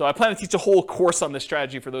 So I plan to teach a whole course on this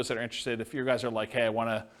strategy for those that are interested. If you guys are like, hey, I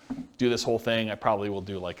want to do this whole thing, I probably will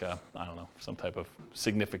do like some type of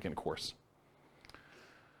significant course.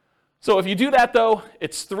 So if you do that, though,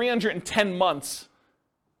 it's 310 months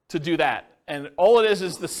to do that. And all it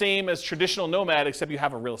is the same as traditional Nomad, except you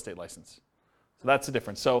have a real estate license. So that's the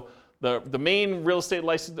difference. So the main real estate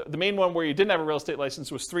license, the main one where you didn't have a real estate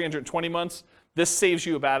license was 320 months. This saves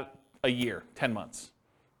you about a year, 10 months,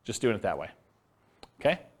 just doing it that way.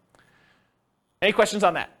 Okay? Any questions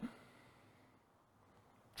on that?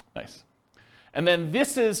 Nice. And then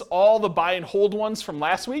this is all the buy and hold ones from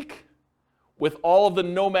last week with all of the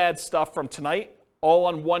Nomad stuff from tonight, all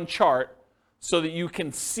on one chart so that you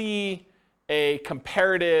can see a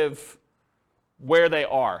comparative where they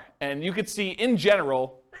are. And you can see in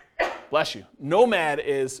general, bless you, Nomad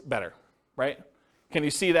is better, right? Can you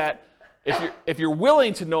see that? If you're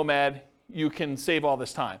willing to Nomad, you can save all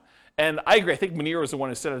this time. And I agree. I think Munir was the one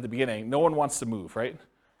who said at the beginning, no one wants to move, right?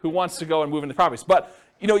 Who wants to go and move into properties? But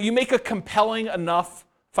you make a compelling enough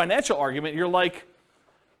financial argument. You're like,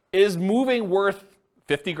 is moving worth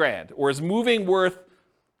 50 grand? Or is moving worth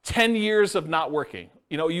 10 years of not working?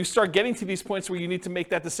 You start getting to these points where you need to make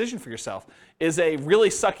that decision for yourself. Is a really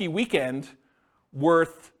sucky weekend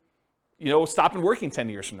worth, stopping working 10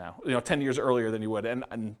 years from now? 10 years earlier than you would.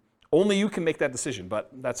 And only you can make that decision, but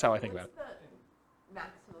that's how I think about it. What's the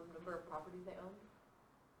maximum number of properties they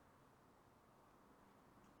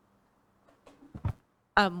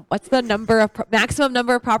own? What's the maximum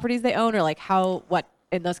number of properties they own, or like what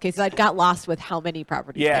in those cases? I got lost with how many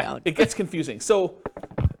properties they own. It gets confusing. So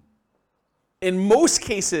in most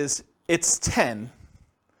cases, it's 10.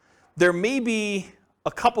 There may be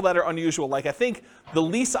a couple that are unusual. Like I think the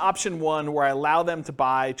lease option one where I allow them to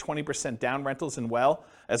buy 20% down rentals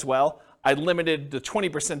as well, I limited the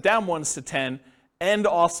 20% down ones to 10 and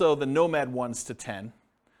also the Nomad ones to 10.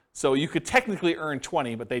 So you could technically earn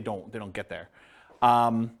 20, but they don't get there.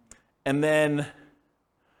 And then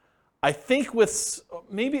I think I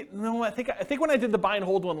think when I did the buy and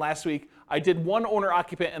hold one last week, I did one owner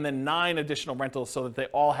occupant and then 9 additional rentals so that they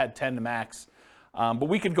all had 10 to max. But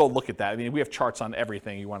we could go look at that. I mean, we have charts on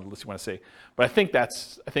everything you want to see. But I think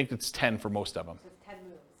it's 10 for most of them. So it's 10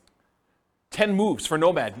 moves. 10 moves for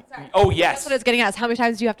Nomad. Sorry. Oh, yes. That's what I was getting at. Is how many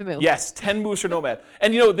times do you have to move? Yes, 10 moves for Nomad.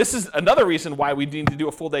 And this is another reason why we need to do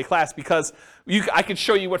a full day class, because I could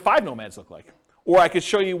show you what 5 Nomads look like. Or I could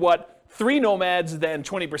show you what 3 Nomads, then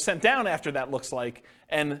 20% down after that looks like.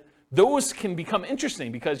 And those can become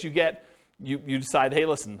interesting because you decide, hey,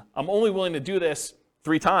 listen, I'm only willing to do this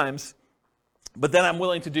 3 times, but then I'm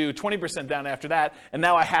willing to do 20% down after that. And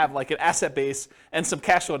now I have like an asset base and some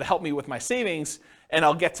cash flow to help me with my savings, and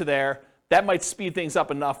I'll get to there. That might speed things up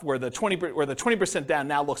enough where the 20% down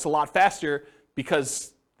now looks a lot faster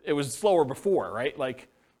because it was slower before, right? Like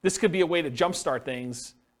this could be a way to jumpstart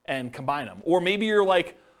things and combine them. Or maybe you're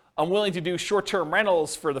like, I'm willing to do short-term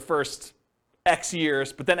rentals for the first X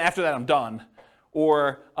years, but then after that I'm done.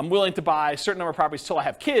 Or I'm willing to buy a certain number of properties till I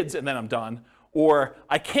have kids and then I'm done. Or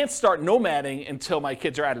I can't start nomading until my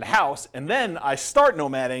kids are out of the house and then I start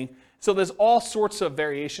nomading. So there's all sorts of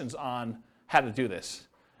variations on how to do this.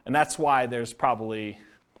 And that's why there's probably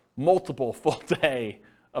multiple full-day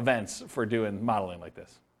events for doing modeling like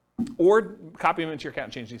this. Or copy them into your account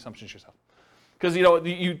and change the assumptions yourself. Because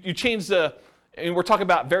you change and we're talking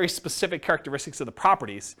about very specific characteristics of the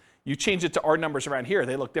properties. You change it to our numbers around here,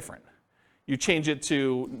 they look different. You change it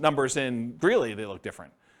to numbers in Greeley, they look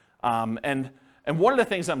different. And one of the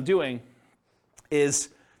things I'm doing is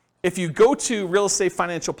if you go to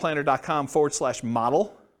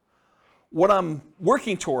realestatefinancialplanner.com/model, what I'm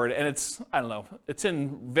working toward, and it's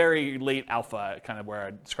in very late alpha, kind of where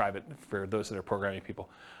I describe it for those that are programming people.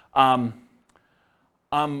 I'm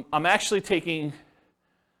actually taking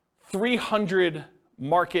 300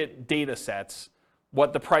 market data sets,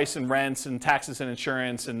 what the price and rents and taxes and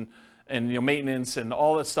insurance and maintenance and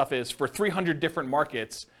all that stuff is for 300 different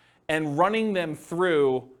markets, and running them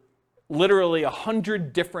through literally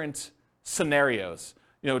 100 different scenarios.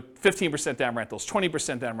 15% down rentals,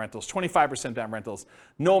 20% down rentals, 25% down rentals,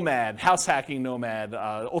 Nomad, house hacking Nomad,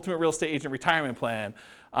 ultimate real estate agent retirement plan,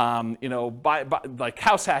 like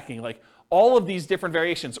house hacking, like all of these different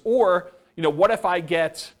variations. Or, what if I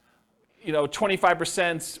get,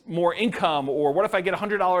 25% more income, or what if I get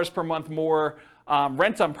 $100 per month more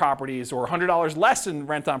rent on properties, or $100 less in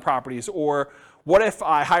rent on properties, or what if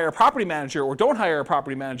I hire a property manager or don't hire a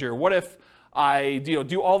property manager? What if I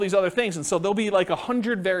do all these other things? And so there'll be like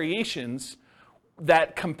 100 variations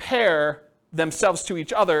that compare themselves to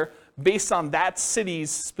each other based on that city's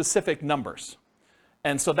specific numbers.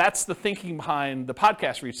 And so that's the thinking behind the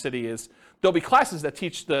podcast for each city is there'll be classes that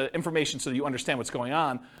teach the information so that you understand what's going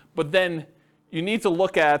on, but then you need to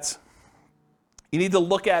look at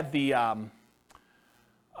the, I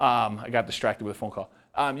got distracted with a phone call.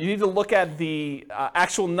 You need to look at the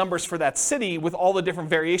actual numbers for that city with all the different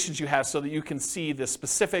variations you have so that you can see the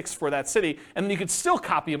specifics for that city. And then you could still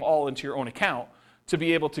copy them all into your own account to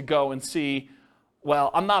be able to go and see,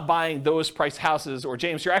 well, I'm not buying those price houses, or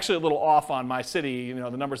James, you're actually a little off on my city,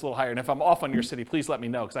 the number's a little higher. And if I'm off on your city, please let me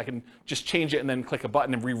know, because I can just change it and then click a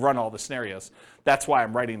button and rerun all the scenarios. That's why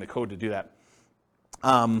I'm writing the code to do that.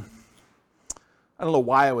 I don't know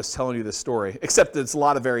why I was telling you this story, except there's a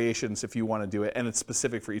lot of variations if you want to do it, and it's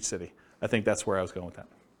specific for each city. I think that's where I was going with that.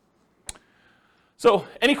 So,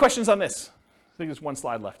 any questions on this? I think there's one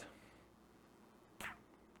slide left.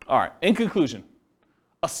 All right, in conclusion,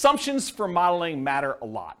 assumptions for modeling matter a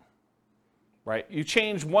lot. right? You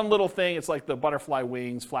change one little thing, it's like the butterfly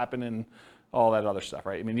wings flapping and all that other stuff,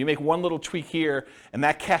 right? I mean, you make one little tweak here, and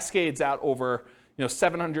that cascades out over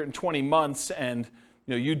 720 months, and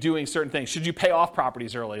you doing certain things. Should you pay off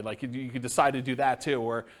properties early? Like you could decide to do that too.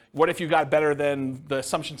 Or what if you got better than the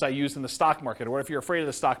assumptions I used in the stock market? Or what if you're afraid of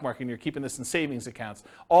the stock market and you're keeping this in savings accounts?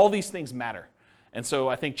 All these things matter. And so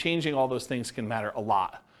I think changing all those things can matter a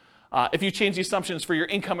lot. If you change the assumptions for your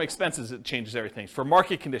income expenses, it changes everything. For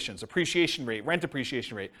market conditions, appreciation rate, rent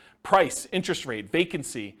appreciation rate, price, interest rate,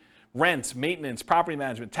 vacancy, rent, maintenance, property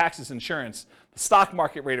management, taxes, insurance, the stock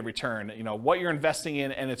market rate of return, what you're investing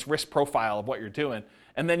in and its risk profile of what you're doing.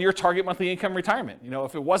 And then your target monthly income retirement.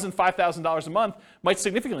 If it wasn't $5,000 a month, might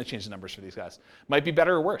significantly change the numbers for these guys. Might be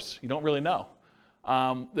better or worse. You don't really know.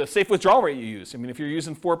 The safe withdrawal rate you use. I mean, if you're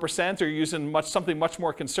using 4% or you're using something much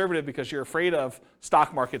more conservative because you're afraid of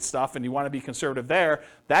stock market stuff and you want to be conservative there,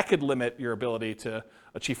 that could limit your ability to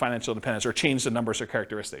achieve financial independence or change the numbers or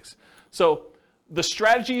characteristics. So the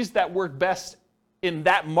strategies that work best in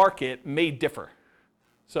that market may differ.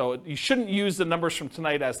 So you shouldn't use the numbers from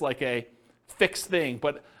tonight as like a fixed thing,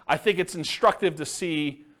 but I think it's instructive to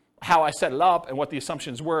see how I set it up and what the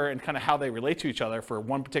assumptions were and kind of how they relate to each other for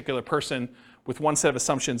one particular person with one set of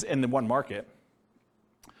assumptions in the one market.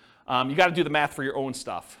 You got to do the math for your own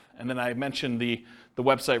stuff. And then I mentioned the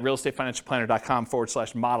website,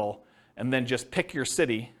 realestatefinancialplanner.com/model, and then just pick your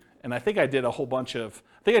city. And I think I did a whole bunch of,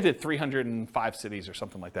 I think I did 305 cities or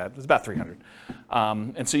something like that. It was about 300.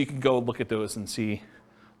 And so you can go look at those and see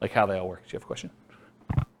like how they all work. Do you have a question?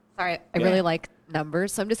 Sorry, I really like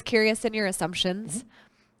numbers. So I'm just curious in your assumptions,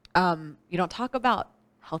 you don't talk about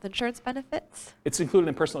health insurance benefits? It's included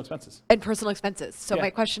in personal expenses. And personal expenses. So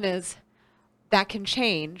my question is, that can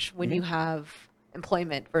change when you have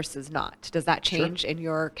employment versus not. Does that change in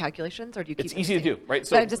your calculations, or do you keep it? It's easy to do, right?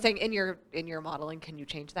 So I'm just saying, in your modeling, can you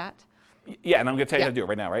change that? Yeah, and I'm going to tell you how to do it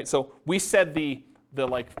right now, right? So we said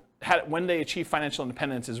when they achieve financial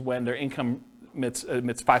independence is when their income emits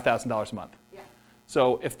 $5,000 a month. Yeah.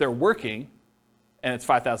 So if they're working and it's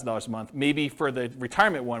 $5,000 a month, maybe for the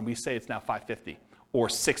retirement one, we say it's now $550 or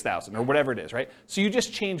 $6,000 or whatever it is, right? So you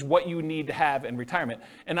just change what you need to have in retirement.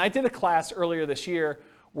 And I did a class earlier this year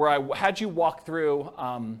where I had you walk through,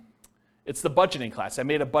 it's the budgeting class. I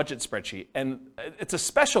made a budget spreadsheet, and it's a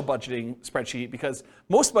special budgeting spreadsheet because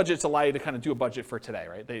most budgets allow you to kind of do a budget for today,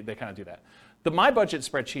 right? They kind of do that. My budget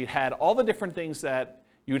spreadsheet had all the different things that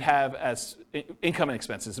you'd have as income and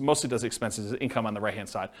expenses. It mostly does expenses, income on the right-hand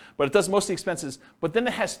side, but it does mostly expenses, but then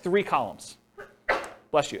it has 3 columns.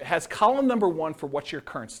 Bless you. It has column number 1 for what's your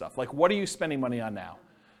current stuff, like what are you spending money on now?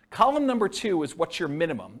 Column number 2 is what's your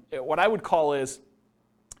minimum. What I would call is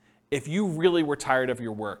if you really were tired of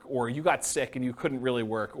your work, or you got sick and you couldn't really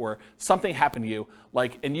work, or something happened to you,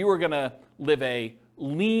 and you were gonna live a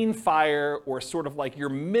lean fire, or sort of like your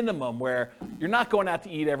minimum where you're not going out to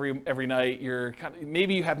eat every night,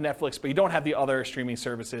 maybe you have Netflix, but you don't have the other streaming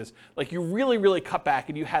services. Like you really, really cut back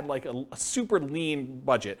and you had like a super lean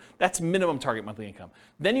budget. That's minimum target monthly income.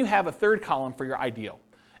 Then you have a 3rd column for your ideal.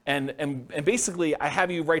 And basically I have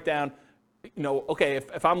you write down, okay,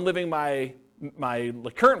 if I'm living my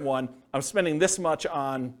current one, I'm spending this much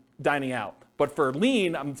on dining out. But for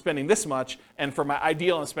lean, I'm spending this much, and for my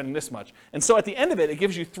ideal, I'm spending this much. And so at the end of it, it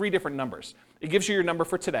gives you 3 different numbers. It gives you your number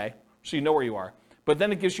for today, so you know where you are. But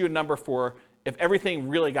then it gives you a number for if everything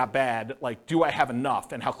really got bad, like do I have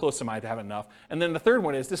enough, and how close am I to have enough? And then the 3rd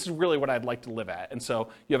one is this is really what I'd like to live at. And so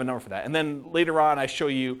you have a number for that. And then later on, I show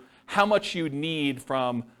you how much you need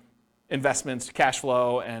from investments, cash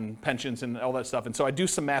flow, and pensions, and all that stuff. And so I do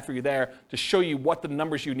some math for you there to show you what the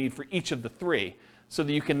numbers you need for each of the 3, so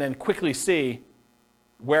that you can then quickly see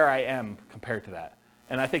where I am compared to that.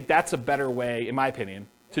 And I think that's a better way, in my opinion,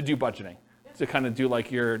 to do budgeting, to kind of do like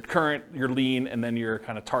your current, your lean, and then your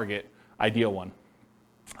kind of target ideal one.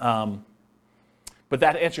 But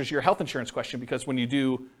that answers your health insurance question, because when you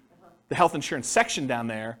do the health insurance section down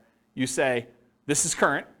there, you say, this is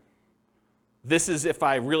current. This is if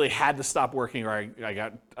I really had to stop working, or I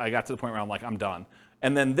got to the point where I'm like, I'm done.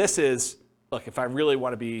 And then this is, look, if I really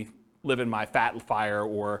want to be living my fat fire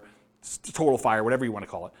or total fire, whatever you want to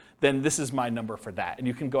call it, then this is my number for that. And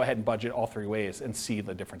you can go ahead and budget all 3 ways and see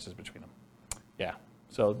the differences between them. Yeah.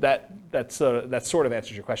 So that sort of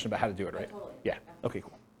answers your question about how to do it, right? Yeah. Totally. Yeah. Okay,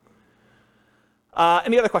 cool.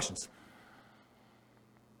 Any other questions?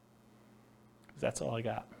 That's all I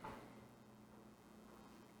got.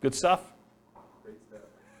 Good stuff? Great stuff.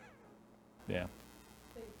 Yeah.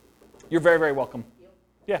 You're very, very welcome.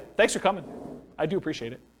 Yeah, thanks for coming. I do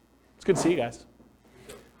appreciate it. It's good to see you guys.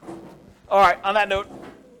 All right, on that note,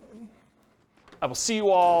 I will see you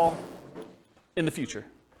all in the future.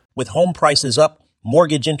 with home prices up,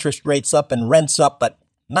 mortgage interest rates up, and rents up, but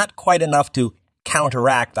not quite enough to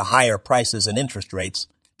counteract the higher prices and interest rates,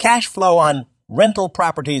 cash flow on rental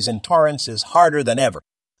properties in Torrance is harder than ever.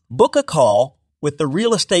 Book a call with the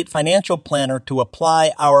Real Estate Financial Planner to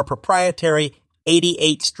apply our proprietary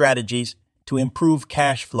 88 strategies to improve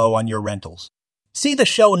cash flow on your rentals. See the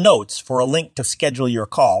show notes for a link to schedule your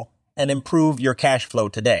call and improve your cash flow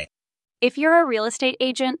today. If you're a real estate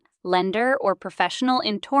agent, lender, or professional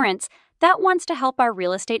in Torrance that wants to help our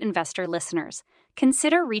real estate investor listeners,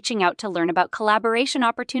 consider reaching out to learn about collaboration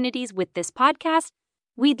opportunities with this podcast.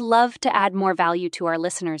 We'd love to add more value to our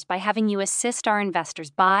listeners by having you assist our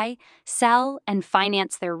investors buy, sell, and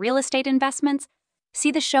finance their real estate investments.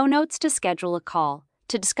 See the show notes to schedule a call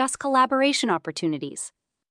to discuss collaboration opportunities.